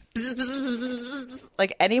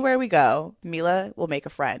like anywhere we go, Mila will make a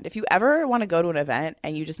friend. If you ever want to go to an event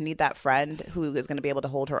and you just need that friend who is going to be able to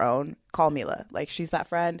hold her own, call Mila. Like, she's that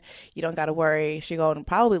friend. You don't got to worry. She going to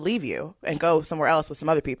probably leave you and go somewhere else with some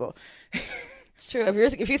other people. It's true.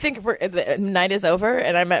 If you think the night is over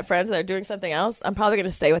and I met friends that are doing something else, I'm probably going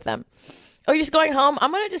to stay with them. Oh, you're just going home? I'm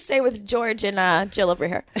going to just stay with George and Jill over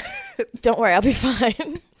here. Don't worry, I'll be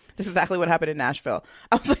fine. This is exactly what happened in Nashville.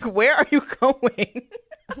 I was like, where are you going?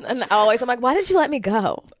 And I'm like, why did you let me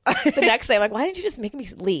go? The next day, I'm like, why didn't you just make me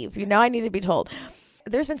leave? You know, I need to be told.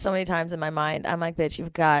 There's been so many times in my mind, I'm like, bitch,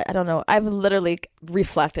 you've got, I don't know, I've literally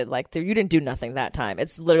reflected, like, you didn't do nothing that time.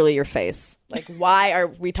 It's literally your face. Like, why are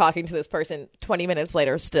we talking to this person 20 minutes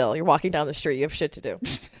later still? You're walking down the street. You have shit to do.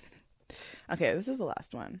 Okay, this is the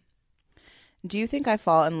last one. Do you think I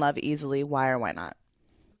fall in love easily? Why or why not?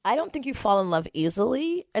 I don't think you fall in love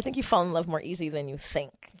easily. I think you fall in love more easy than you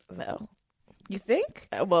think, though. You think?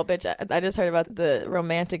 Well, bitch, I just heard about the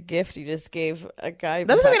romantic gift you just gave a guy.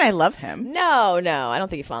 That doesn't mean I love him. No, I don't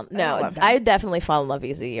think you fall. I definitely fall in love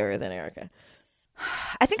easier than Erica.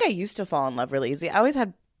 I think I used to fall in love really easy. I always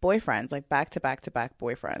had boyfriends, like back to back to back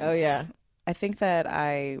boyfriends. Oh yeah. I think that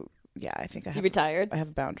I think I have. You retired? I have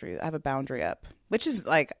a boundary. I have a boundary up, which is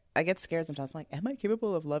like, I get scared sometimes. I'm like, am I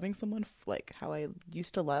capable of loving someone like how I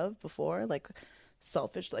used to love before? Like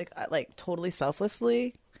selfish, like totally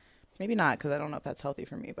selflessly. Maybe not, because I don't know if that's healthy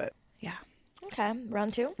for me, but yeah. Okay,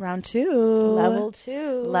 round 2. Round 2. Level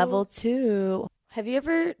 2. Level 2. Have you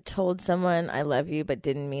ever told someone I love you but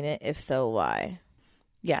didn't mean it? If so, why?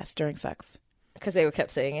 Yes, during sex. Because they kept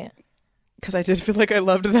saying it? Because I did feel like I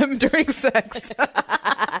loved them during sex.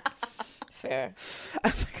 Fair. I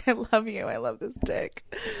was like, I love you. I love this dick.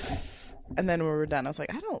 And then when we were done, I was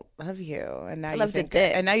like, I don't love you. And now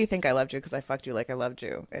you think I loved you because I fucked you like I loved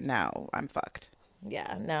you. And now I'm fucked.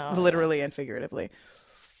 Yeah, no. Literally and figuratively.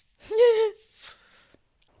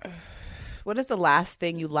 What is the last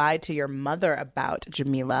thing you lied to your mother about,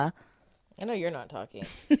 Jamila? I know you're not talking.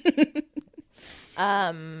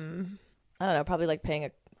 I don't know, probably like paying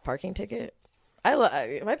a parking ticket.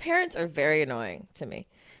 My parents are very annoying to me.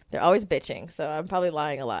 They're always bitching, so I'm probably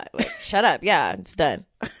lying a lot. Like, shut up. Yeah, it's done.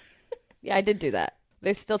 Yeah, I did do that.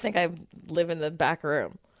 They still think I live in the back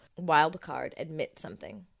room. Wild card, admit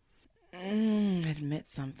something. Admit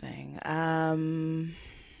something.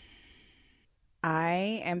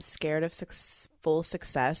 I am scared of full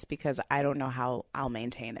success because I don't know how I'll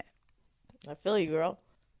maintain it. I feel you, girl.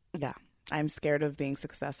 Yeah. I'm scared of being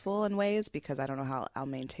successful in ways because I don't know how I'll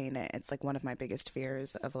maintain it. It's like one of my biggest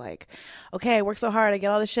fears of like, okay, I work so hard, I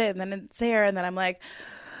get all this shit, and then it's here, and then I'm like,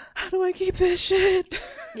 how do I keep this shit?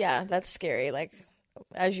 Yeah, that's scary. Like,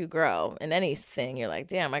 as you grow in anything, you're like,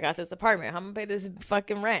 damn, I got this apartment. How am I gonna pay this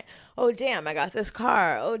fucking rent? Oh, damn, I got this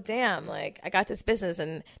car. Oh, damn, like, I got this business,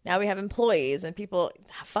 and now we have employees, and people,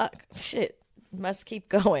 fuck, shit, must keep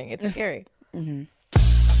going. It's scary. Mm-hmm.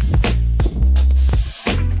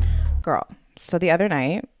 Girl, so the other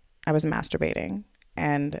night, I was masturbating,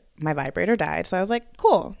 and my vibrator died, so I was like,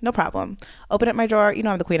 cool, no problem. Open up my drawer. You know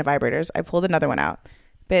I'm the queen of vibrators. I pulled another one out.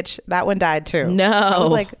 Bitch, that one died too. No. I was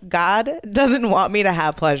like, God doesn't want me to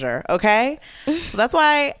have pleasure, okay? So that's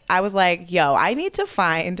why I was like, yo, I need to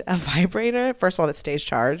find a vibrator, first of all, that stays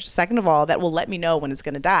charged. Second of all, that will let me know when it's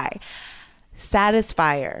going to die.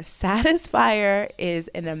 Satisfyer. Satisfyer is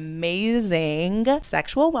an amazing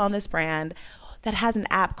sexual wellness brand that has an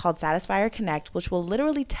app called Satisfyer Connect, which will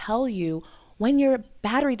literally tell you when your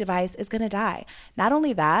battery device is going to die. Not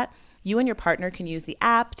only that, you and your partner can use the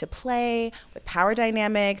app to play with power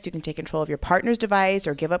dynamics. You can take control of your partner's device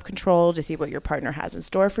or give up control to see what your partner has in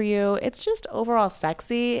store for you. It's just overall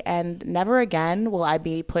sexy, and never again will I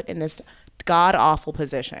be put in this god-awful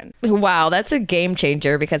position. Wow, that's a game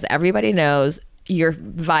changer because everybody knows your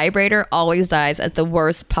vibrator always dies at the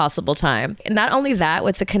worst possible time. And not only that,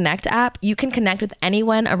 with the Connect app, you can connect with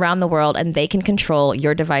anyone around the world and they can control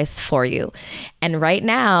your device for you. And right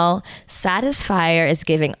now, Satisfyer is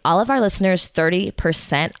giving all of our listeners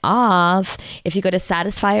 30% off if you go to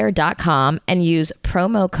satisfyer.com and use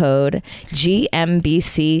promo code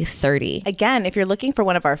GMBC30. Again, if you're looking for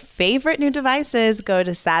one of our favorite new devices, go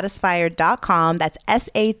to satisfyer.com. That's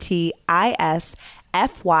SATISFYER.com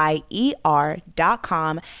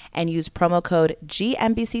and use promo code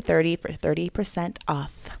GMBC30 for 30%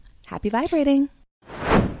 off. Happy vibrating.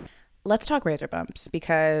 Let's talk razor bumps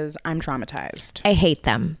because I'm traumatized. I hate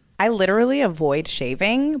them. I literally avoid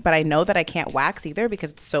shaving, but I know that I can't wax either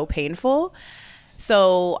because it's so painful.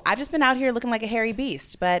 So I've just been out here looking like a hairy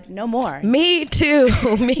beast, but no more. Me too.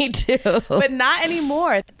 Me too. But not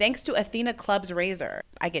anymore. Thanks to Athena Club's razor,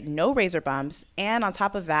 I get no razor bumps. And on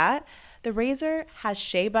top of that, the razor has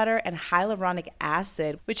shea butter and hyaluronic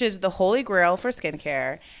acid, which is the holy grail for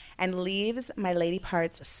skincare, and leaves my lady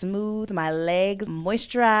parts smooth, my legs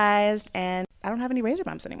moisturized, and I don't have any razor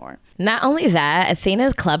bumps anymore. Not only that,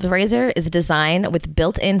 Athena Club razor is designed with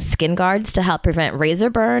built-in skin guards to help prevent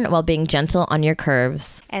razor burn while being gentle on your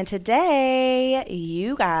curves. And today,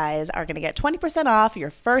 you guys are going to get 20% off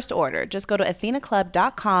your first order. Just go to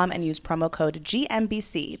athenaclub.com and use promo code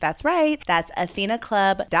GMBC. That's right. That's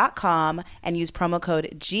athenaclub.com and use promo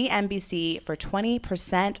code GMBC for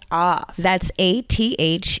 20% off. That's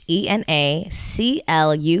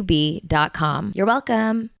ATHENACLUB.com. You're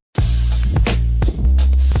welcome.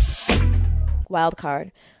 Wild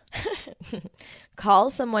card. Call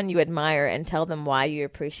someone you admire and tell them why you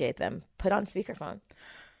appreciate them. Put on speakerphone.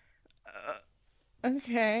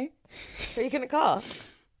 Okay. Who are you going to call?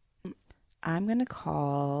 I'm going to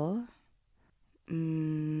call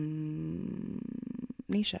Nisha.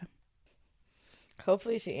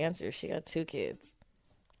 Hopefully she answers. She got 2 kids.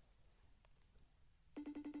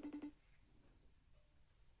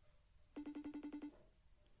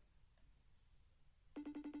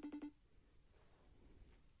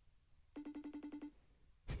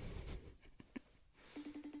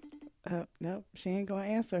 Nope, she ain't gonna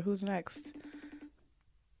answer. Who's next?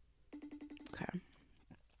 Okay.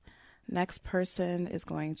 Next person is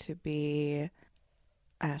going to be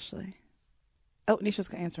Ashley. Oh, Nisha's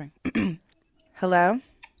answering. Hello?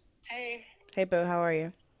 Hey. Hey, boo, how are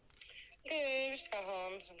you? Good. Just got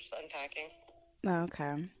home, so I'm just unpacking. Oh,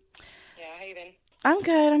 okay. Yeah, how you been? I'm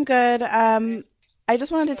good. I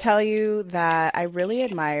just wanted to tell you that I really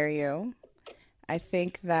admire you. I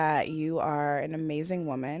think that you are an amazing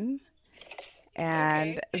woman.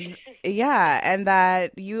 And yeah, and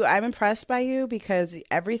that I'm impressed by you because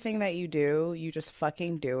everything that you do, you just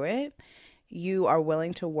fucking do it. You are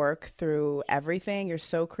willing to work through everything. You're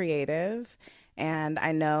so creative. And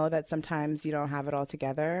I know that sometimes you don't have it all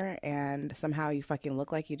together and somehow you fucking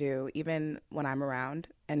look like you do, even when I'm around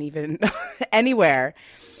and even anywhere.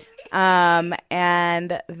 And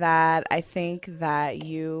that I think that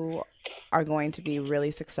you are going to be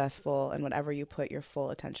really successful in whatever you put your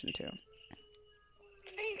full attention to.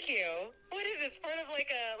 Thank you. What is this? Part of like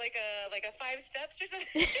a 5 steps or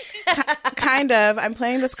something? Kind of. I'm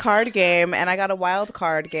playing this card game, and I got a wild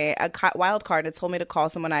card. It told me to call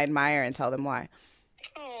someone I admire and tell them why.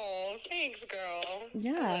 Oh, thanks, girl.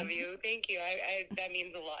 Yeah. I love you. Thank you. I that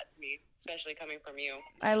means a lot to me, especially coming from you.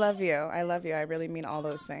 I love you. I really mean all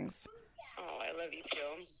those things. Oh, I love you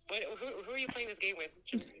too. Who are you playing this game with?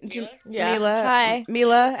 Mila? Yeah. Mila. Hi.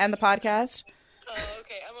 Mila and the podcast. Oh,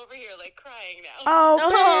 okay. I'm over here like crying now.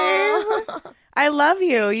 Oh, babe. I love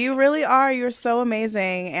you. You really are. You're so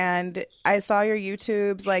amazing. And I saw your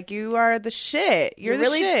YouTubes. Like, you are the shit. You're the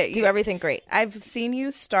really shit. do everything great. I've seen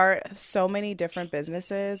you start so many different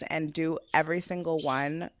businesses and do every single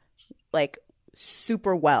one, like,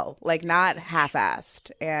 super well. Like, not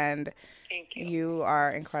half-assed. And Thank you. you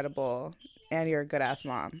are incredible. And you're a good-ass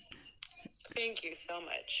mom. Thank you so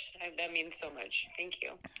much. That means so much. Thank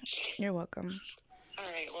you. You're welcome. All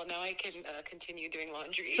right. Well, now I can continue doing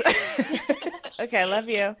laundry. Okay, I love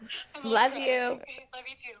you. I'm all Love crying. you. Okay, love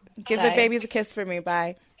you too. Give Bye. the babies a kiss for me.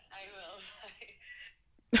 Bye. I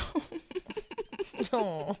will. Bye.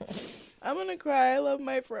 Oh. I'm gonna cry. I love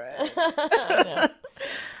my friend.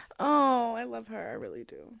 Oh, I love her. I really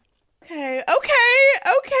do. Okay.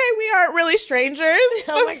 We aren't really strangers.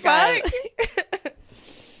 Oh my God. Fuck?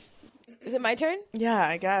 Is it my turn? Yeah,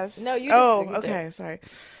 I guess. No, you. Oh, just do it. okay. Sorry.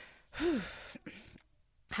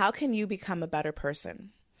 How can you become a better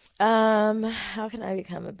person? How can I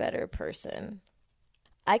become a better person?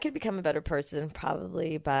 I could become a better person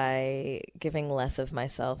probably by giving less of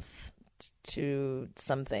myself to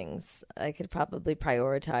some things. I could probably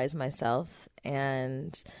prioritize myself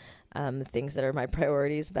and the things that are my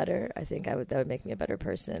priorities better. I think that would make me a better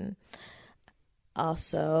person.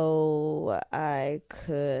 Also, I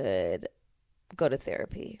could go to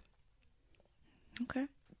therapy. Okay.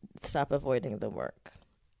 Stop avoiding the work.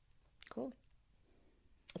 Cool.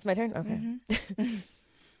 It's my turn? Okay.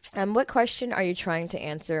 What question are you trying to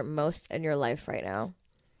answer most in your life right now?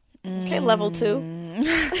 Okay, level 2.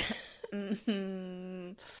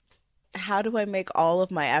 How do I make all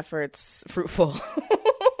of my efforts fruitful?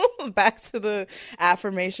 Back to the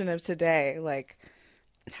affirmation of today. Like,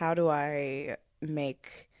 how do I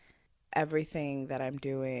make everything that I'm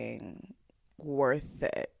doing worth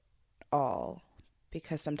it all?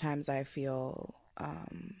 Because sometimes I feel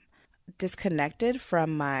disconnected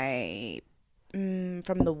from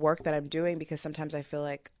from the work that I'm doing, because sometimes I feel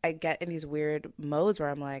like I get in these weird modes where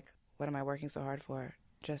I'm like, what am I working so hard for?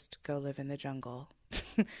 Just go live in the jungle.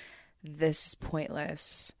 This is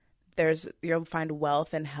pointless. You'll find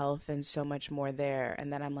wealth and health and so much more there.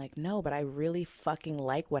 And then I'm like, no, but I really fucking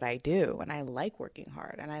like what I do. And I like working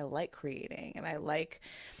hard, and I like creating, and I like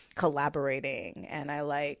collaborating, and I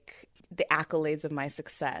like the accolades of my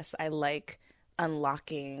success. I like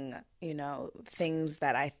unlocking, things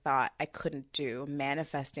that I thought I couldn't do,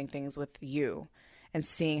 manifesting things with you and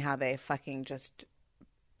seeing how they fucking just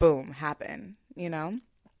boom happen,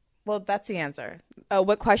 Well, that's the answer. Oh,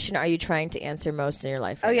 what question are you trying to answer most in your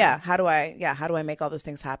life? Right now? How do I make all those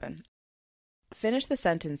things happen? Finish the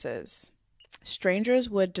sentences. Strangers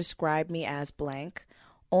would describe me as blank.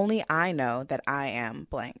 Only I know that I am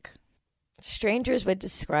blank. Strangers would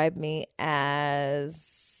describe me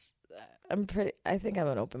as I think I'm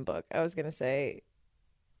an open book. I was going to say,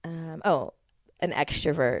 an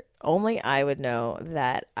extrovert. Only I would know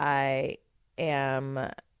that I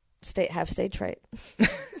have stage fright.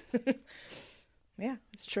 Yeah,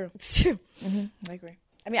 it's true. It's true. Mm-hmm. I agree.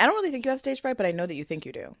 I mean, I don't really think you have stage fright, but I know that you think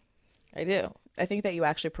you do. I do. I think that you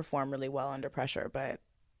actually perform really well under pressure, but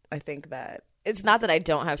I think that... It's not that I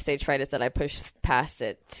don't have stage fright, it's that I push past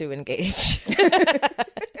it to engage.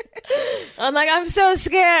 I'm like, I'm so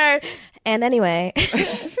scared. And anyway,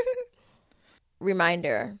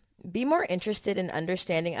 reminder, be more interested in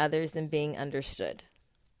understanding others than being understood.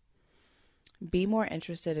 Be more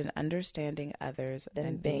interested in understanding others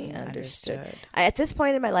than being understood. At this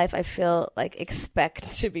point in my life, I feel like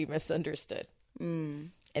expect to be misunderstood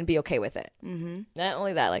and be okay with it. Mm-hmm. Not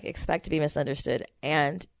only that, like expect to be misunderstood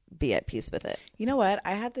and be at peace with it. You know what?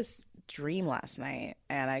 I had this dream last night,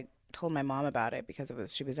 and I told my mom about it because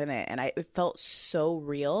she was in it, and it felt so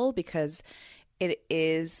real, because it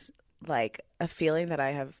is like a feeling that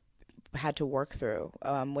I have had to work through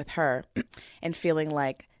with her, and feeling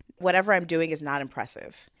like whatever I'm doing is not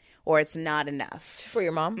impressive, or it's not enough. For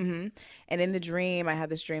your mom? Mm-hmm. And in the dream, I had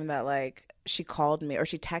this dream that like she called me, or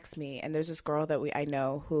she texted me, and there's this girl that I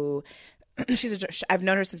know who I've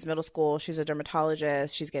known her since middle school. She's a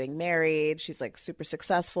dermatologist. She's getting married. She's like super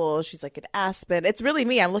successful. She's like at Aspen. It's really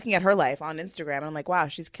me. I'm looking at her life on Instagram, and I'm like, wow,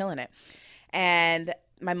 she's killing it. And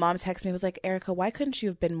my mom texted me, was like, Erica, why couldn't you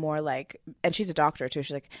have been more like, and she's a doctor too.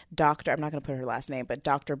 She's like, doctor, I'm not going to put her last name, but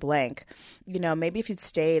Dr. Blank, maybe if you'd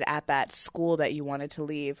stayed at that school that you wanted to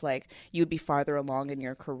leave, like you'd be farther along in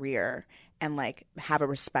your career and like have a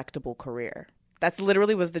respectable career. That's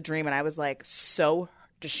literally was the dream. And I was like so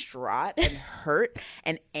distraught and hurt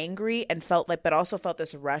and angry, and but also felt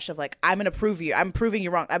this rush of like, I'm proving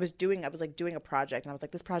you wrong. I was doing a project, and I was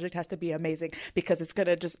like, this project has to be amazing because it's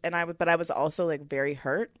gonna but I was also like very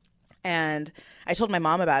hurt. And I told my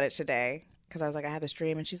mom about it today, because I was like, I had this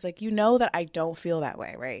dream, and she's like, that I don't feel that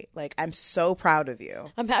way, right? Like, I'm so proud of you.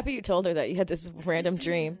 I'm happy you told her that you had this random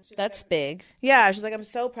dream. That's big. Yeah, she's like, I'm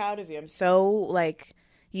so proud of you. I'm so like,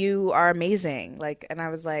 you are amazing. Like, and I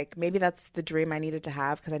was like, maybe that's the dream I needed to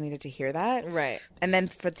have, because I needed to hear that. Right. And then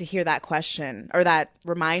to hear that question or that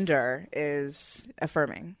reminder is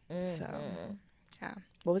affirming. Mm-hmm. So, yeah.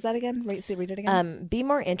 What was that again? Read it again. Be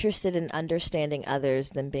more interested in understanding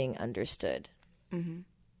others than being understood. Mm-hmm.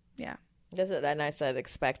 Yeah. Then I said,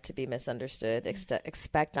 expect to be misunderstood.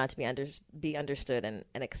 Expect not to be understood, and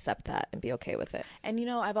accept that and be okay with it. And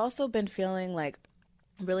I've also been feeling like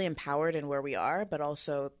really empowered in where we are, but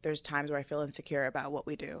also there's times where I feel insecure about what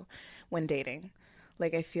we do when dating.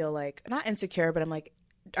 Like, I feel like, not insecure, but I'm like,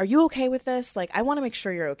 are you okay with this? Like, I want to make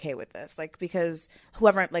sure you're okay with this. Like, because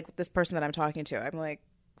whoever, like this person that I'm talking to, I'm like,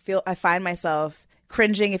 I find myself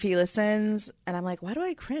cringing if he listens, and I'm like, why do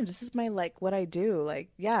I cringe? This is my, like, what I do. Like,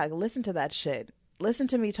 yeah, listen to that shit. Listen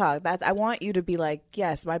to me talk. I want you to be like,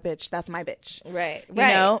 yes, my bitch, that's my bitch. Right. You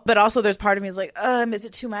know? But also there's part of me is like, is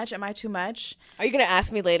it too much? Am I too much? Are you going to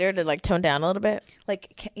ask me later to like tone down a little bit?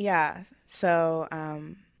 Like, yeah. So,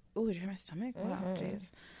 ooh, did you hear my stomach? Wow,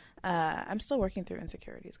 jeez. I'm still working through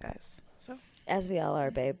insecurities, guys. So, as we all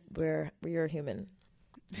are, babe. We're human.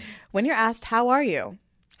 When you're asked, how are you?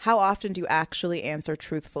 How often do you actually answer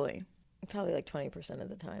truthfully? Probably like 20% of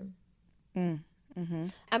the time.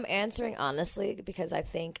 I'm answering honestly because I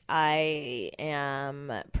think I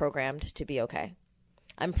am programmed to be okay.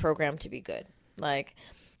 I'm programmed to be good. Like,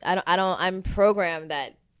 I'm programmed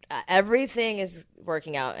that everything is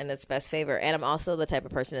working out in its best favor. And I'm also the type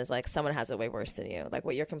of person is like, someone has it way worse than you. Like,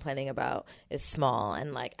 what you're complaining about is small,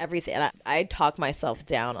 and like everything. And I talk myself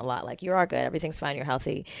down a lot. Like, you are good. Everything's fine. You're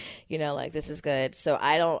healthy. You know, like, this is good. So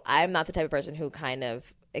I'm not the type of person who kind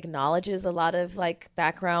of acknowledges a lot of like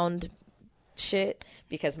background shit,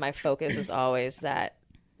 because my focus is always that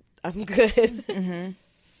I'm good.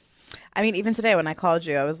 I mean, even today when I called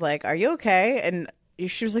you, I was like, are you okay? And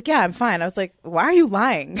she was like, yeah, I'm fine. I was like, why are you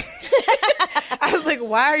lying? I was like,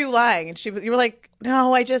 why are you lying? And you were like,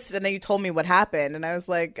 no, and then you told me what happened. And I was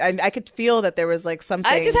like, I could feel that there was like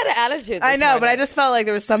something. I just had an attitude. I know, but I just felt like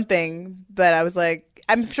there was something, but I was like,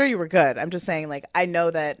 I'm sure you were good. I'm just saying, like, I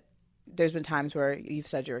know that there's been times where you've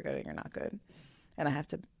said you were good and you're not good. And I have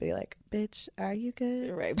to be like, bitch, are you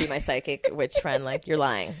good? Right. Be my psychic witch friend. Like, you're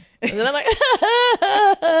lying. And then I'm like,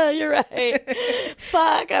 you're right.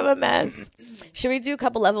 Fuck, I'm a mess. Should we do a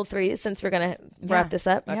couple level 3s since we're going to wrap this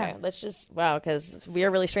up? Okay. Yeah. Let's just, because We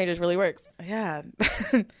Are Really Strangers really works. Yeah.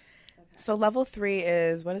 So level 3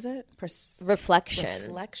 is, what is it? Reflection.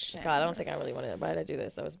 Reflection. God, I don't think I really wanted to. Why did I do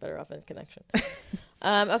this? I was better off in connection.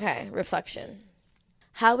 Okay. Reflection.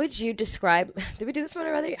 How would you describe... Did we do this one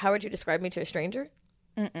already? How would you describe me to a stranger?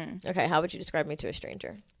 Mm-mm. Okay, how would you describe me to a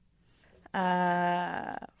stranger?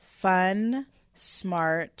 Fun,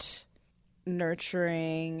 smart,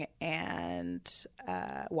 nurturing, and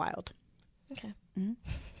wild. Okay. Mm-hmm.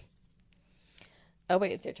 Oh,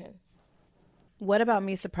 wait, it's your turn. What about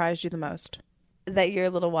me surprised you the most? That you're a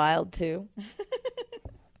little wild, too.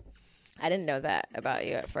 I didn't know that about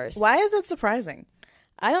you at first. Why is that surprising?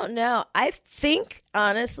 I don't know. I think,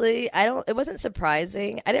 honestly, it wasn't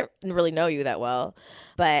surprising. I didn't really know you that well.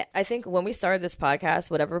 But I think when we started this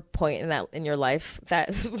podcast, whatever point in your life I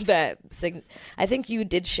think you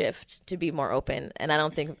did shift to be more open. And I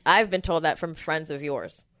don't think, I've been told that from friends of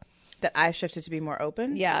yours. That I shifted to be more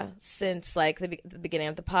open? Yeah, since like the beginning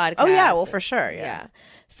of the podcast. Oh, yeah, well, for sure, yeah.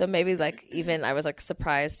 So maybe like even I was like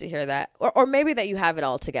surprised to hear that. Or maybe that you have it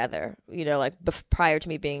all together. You know, like prior to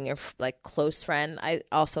me being your like close friend, I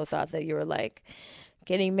also thought that you were like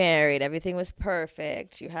getting married. Everything was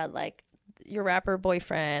perfect. You had like your rapper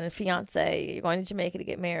boyfriend and fiance. You're going to Jamaica to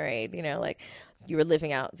get married. You know, like you were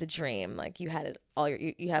living out the dream. Like you had it all.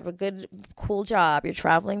 You have a good, cool job. You're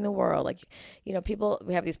traveling the world. Like, you know,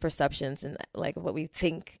 we have these perceptions and like what we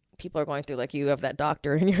think people are going through. Like you have that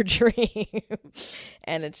doctor in your dream,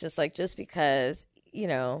 and it's just like just because you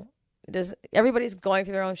know, everybody's going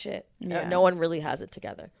through their own shit. Yeah. No one really has it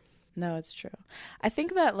together. No, it's true. I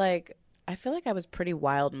think that like. I feel like I was pretty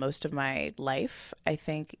wild most of my life. I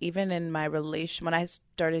think even in my relation, when I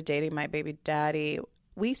started dating my baby daddy,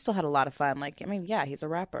 we still had a lot of fun. Like, I mean, yeah, he's a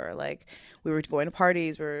rapper. Like, we were going to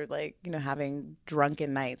parties. We were like, you know, having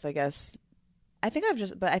drunken nights, I guess. I think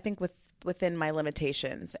but I think within my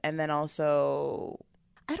limitations. And then also,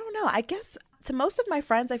 I don't know. I guess to most of my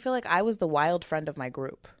friends, I feel like I was the wild friend of my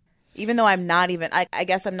group. Even though I'm not even, I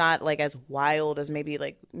guess I'm not like as wild as maybe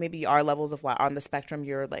our levels of wild on the spectrum.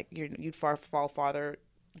 You'd fall farther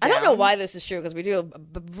down. I don't know why this is true because we do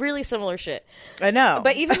really similar shit. I know,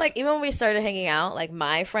 but even when we started hanging out, like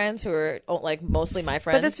my friends who are like mostly my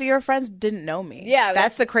friends, but your friends didn't know me. Yeah,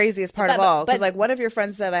 that's the craziest part of all. Because like one of your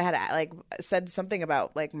friends said I had like said something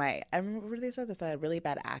about like I remember they said this, I had really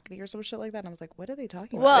bad acne or some shit like that. And I was like, what are they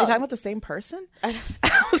talking about? Are they talking about the same person? I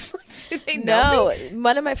was like, do they know me?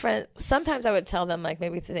 One of my friends. Sometimes I would tell them like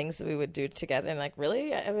maybe things that we would do together, and like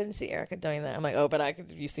really, I wouldn't see Erica doing that. I'm like, oh,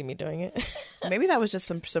 but you see me doing it. Maybe that was just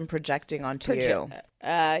some projecting onto you.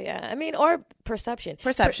 Yeah. I mean, or perception. Too.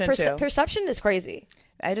 Perception is crazy.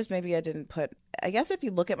 I didn't put. I guess if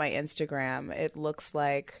you look at my Instagram, it looks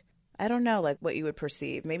like I don't know, like what you would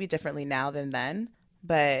perceive. Maybe differently now than then,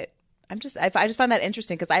 but I just find that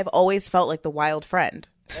interesting because I've always felt like the wild friend.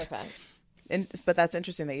 Okay. But that's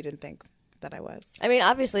interesting that you didn't think that I was. I mean,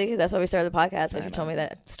 obviously, that's why we started the podcast. Because you told me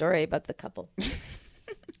that story about the couple.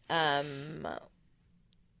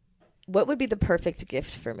 What would be the perfect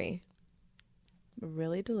gift for me? A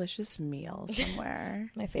really delicious meal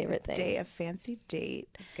somewhere. My favorite thing. A fancy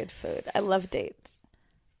date. Good food. I love dates.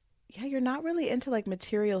 Yeah, you're not really into like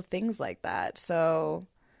material things like that. So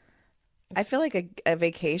I feel like a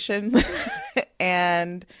vacation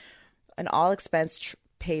and an all expense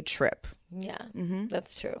paid trip. Yeah,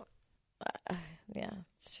 that's true. Yeah,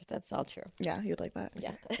 that's all true. Yeah, you'd like that.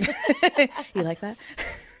 Yeah. You like that?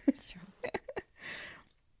 That's true.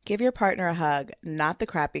 Give your partner a hug, not the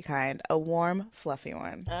crappy kind, a warm, fluffy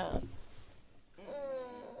one. Oh. I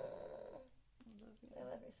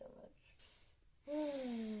love you so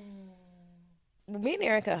much. Me and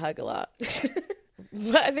Erica hug a lot.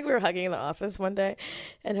 I think we were hugging in the office one day,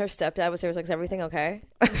 and her stepdad was there. Was like, "Is everything okay?"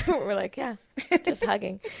 We're like, "Yeah, just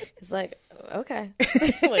hugging." He's like, "Okay,"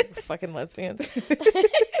 like fucking lesbians.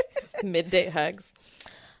 Mid-date hugs.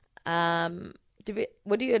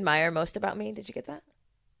 What do you admire most about me? Did you get that?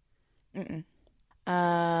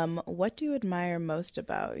 What do you admire most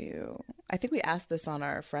about you? I think we asked this on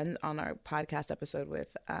our podcast episode with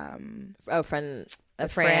Fran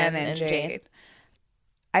and Jade. Jane.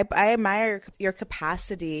 I admire your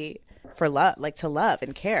capacity for love, like to love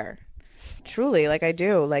and care. Truly, like I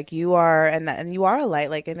do. Like you are, and you are a light.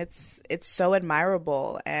 Like, and it's so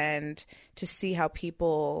admirable, and to see how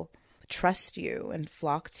people trust you and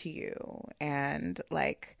flock to you, and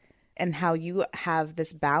how you have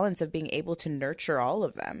this balance of being able to nurture all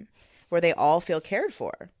of them, where they all feel cared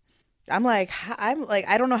for. I'm like, I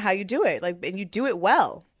don't know how you do it. Like, and you do it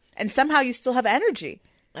well, and somehow you still have energy.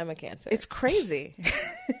 I'm a Cancer. It's crazy.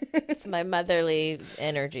 It's my motherly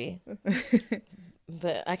energy.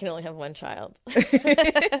 But I can only have one child.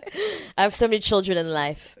 I have so many children in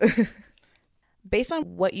life. Based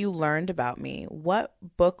on what you learned about me, what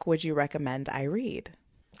book would you recommend I read?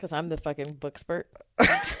 Because I'm the fucking bookspert.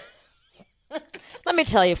 Let me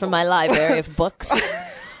tell you from my library of books.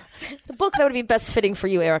 The book that would be best fitting for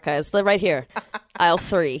you, Erica, is right here. Aisle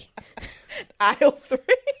 3. Aisle 3?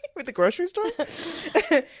 With the grocery store?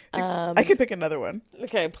 I could pick another one.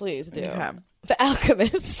 Okay, please do. Okay. The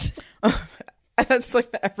Alchemist. That's like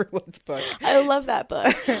everyone's book. I love that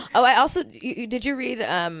book. Oh, I also... did you read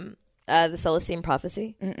The Celestine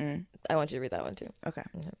Prophecy? Mm-mm. I want you to read that one, too. Okay.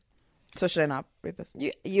 So should I not read this?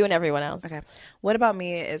 You and everyone else. Okay. What about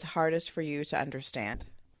me is hardest for you to understand?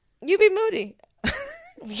 You be moody.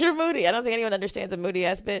 You're moody. I don't think anyone understands a moody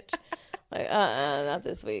ass bitch. Like, not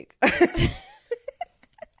this week.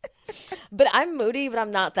 But I'm moody, but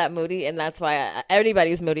I'm not that moody, and that's why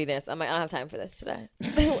everybody's moodiness. I'm like, I don't have time for this today.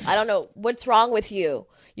 I don't know what's wrong with you.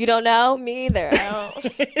 You don't know? Me either.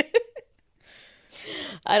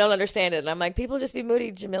 I don't understand it. And I'm like, people just be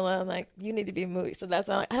moody, Jamila. I'm like, you need to be moody. So that's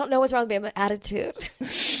why I'm like, I don't know what's wrong with me. I'm an attitude.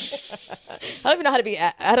 I don't even know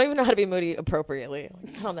how to be moody appropriately.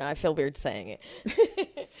 I don't know. I feel weird saying it.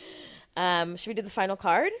 Should we do the final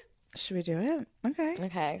card? Should we do it? Okay.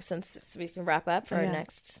 Okay. So we can wrap up for our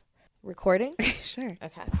next recording. Sure.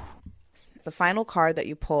 Okay. The final card that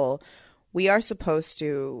you pull, we are supposed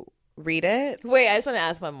to read it. Wait, I just want to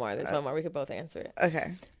ask one more. There's one more. We could both answer it.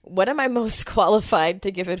 Okay. What am I most qualified to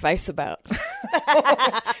give advice about?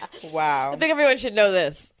 Wow. I think everyone should know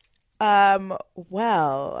this.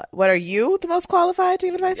 Well, what are you the most qualified to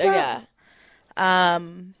give advice about? Yeah.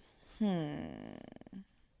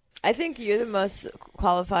 I think you're the most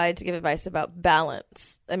qualified to give advice about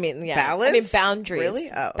balance. I mean, yeah. Balance? I mean, boundaries.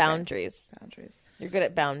 Really? Oh, okay. Boundaries. Boundaries. You're good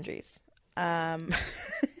at boundaries.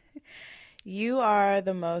 You are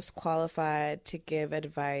the most qualified to give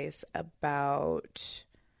advice about,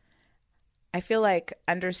 I feel like,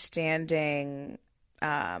 understanding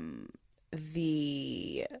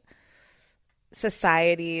the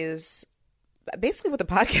society's, basically what the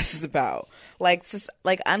podcast is about, like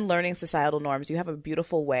unlearning societal norms. You have a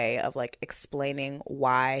beautiful way of like explaining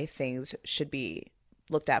why things should be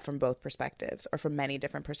looked at from both perspectives or from many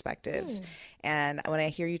different perspectives. And when I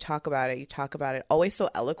hear you talk about it always so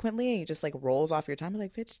eloquently, and you just like rolls off your tongue. I'm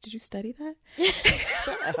like, bitch, did you study that?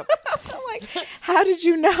 Shut up. I'm like, how did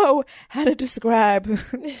you know how to describe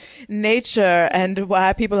nature and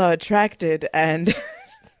why people are attracted, and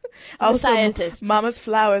also scientist. mama's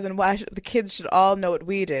flowers, and why the kids should all know what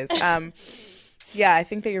weed is? Yeah, I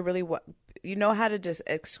think that you're really you know how to just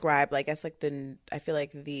describe, I guess, like I feel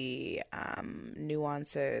like the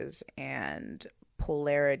nuances and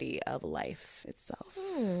polarity of life itself.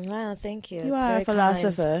 Wow, thank you. You It's are a very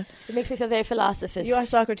philosopher. kind. It makes me feel very philosophic. You are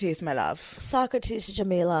Socrates, my love. Socrates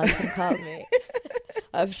Jamila, you can call me.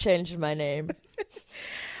 I've changed my name.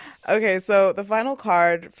 Okay, so the final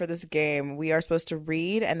card for this game, we are supposed to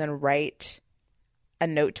read and then write a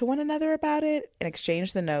note to one another about it and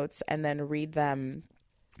exchange the notes and then read them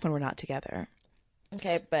when we're not together.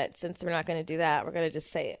 Okay, but since we're not going to do that, we're going to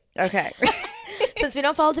just say it. Okay. Since we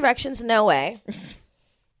don't follow directions, no way.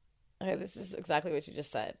 Okay, this is exactly what you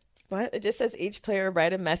just said. What? It just says each player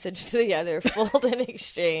write a message to the other, fold and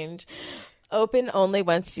exchange. Open only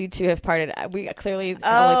once you two have parted. We clearly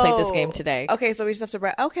only played this game today. Okay, so we just have to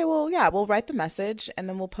write. Okay, well, yeah, we'll write the message and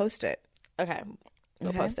then we'll post it. Okay.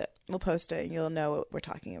 We'll post it. We'll post it and you'll know what we're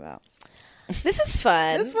talking about. This is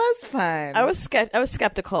fun. This was fun. I was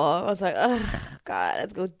skeptical. I was like, oh, God,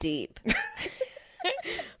 let's go deep.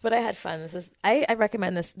 But I had fun. I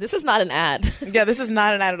recommend this. This is not an ad. Yeah, this is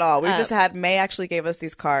not an ad at all. We've just had May actually gave us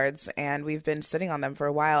these cards and we've been sitting on them for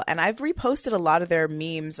a while. And I've reposted a lot of their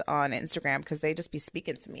memes on Instagram because they just be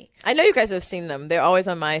speaking to me. I know you guys have seen them. They're always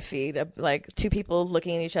on my feed. Like two people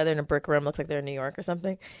looking at each other in a brick room. Looks like they're in New York or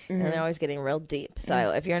something. And they're always getting real deep.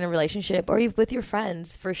 So if you're in a relationship or you're with your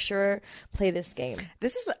friends, for sure, play this game.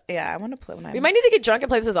 This is, I want to play when We might need to get drunk and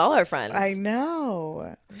play this with all our friends. I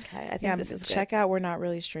know. Okay, I think this is good. Check out We're Not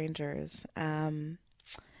Really Strangers.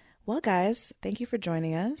 Well, guys, thank you for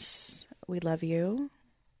joining us. We love you.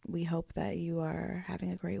 We hope that you are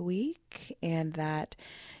having a great week and that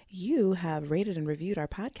you have rated and reviewed our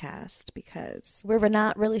podcast because we're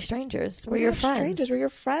not really strangers. We're your friends. Strangers. We're your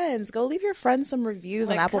friends. Go leave your friends some reviews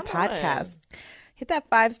on Apple Podcasts. Hit that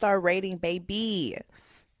 5-star rating, baby.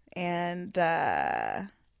 And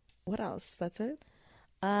what else? That's it?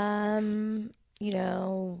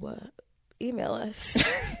 Email us.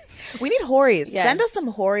 We need hories. Yeah. Send us some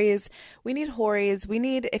hories. We need hories. We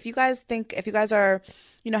need, if you guys are,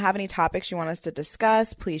 have any topics you want us to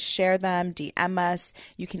discuss, please share them, DM us.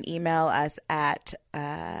 You can email us at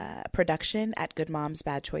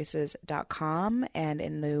production@goodmomsbadchoices.com. And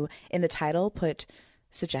in the title, put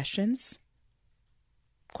suggestions,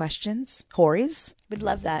 questions, hories. We'd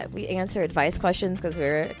love that. We answer advice questions because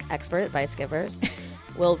we're expert advice givers.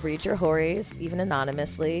 We'll read your hories, even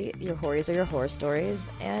anonymously. Your hories are your horror stories.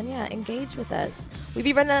 And yeah, engage with us. We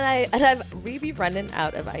be running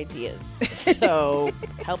out of ideas. So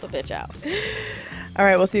help a bitch out. All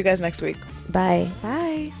right, we'll see you guys next week. Bye.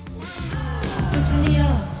 Bye. Suspendido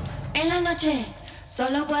en la noche,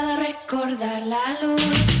 solo puedo recordar la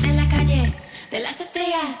luz en la calle de las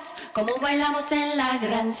estrellas, como bailamos en la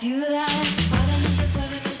gran ciudad.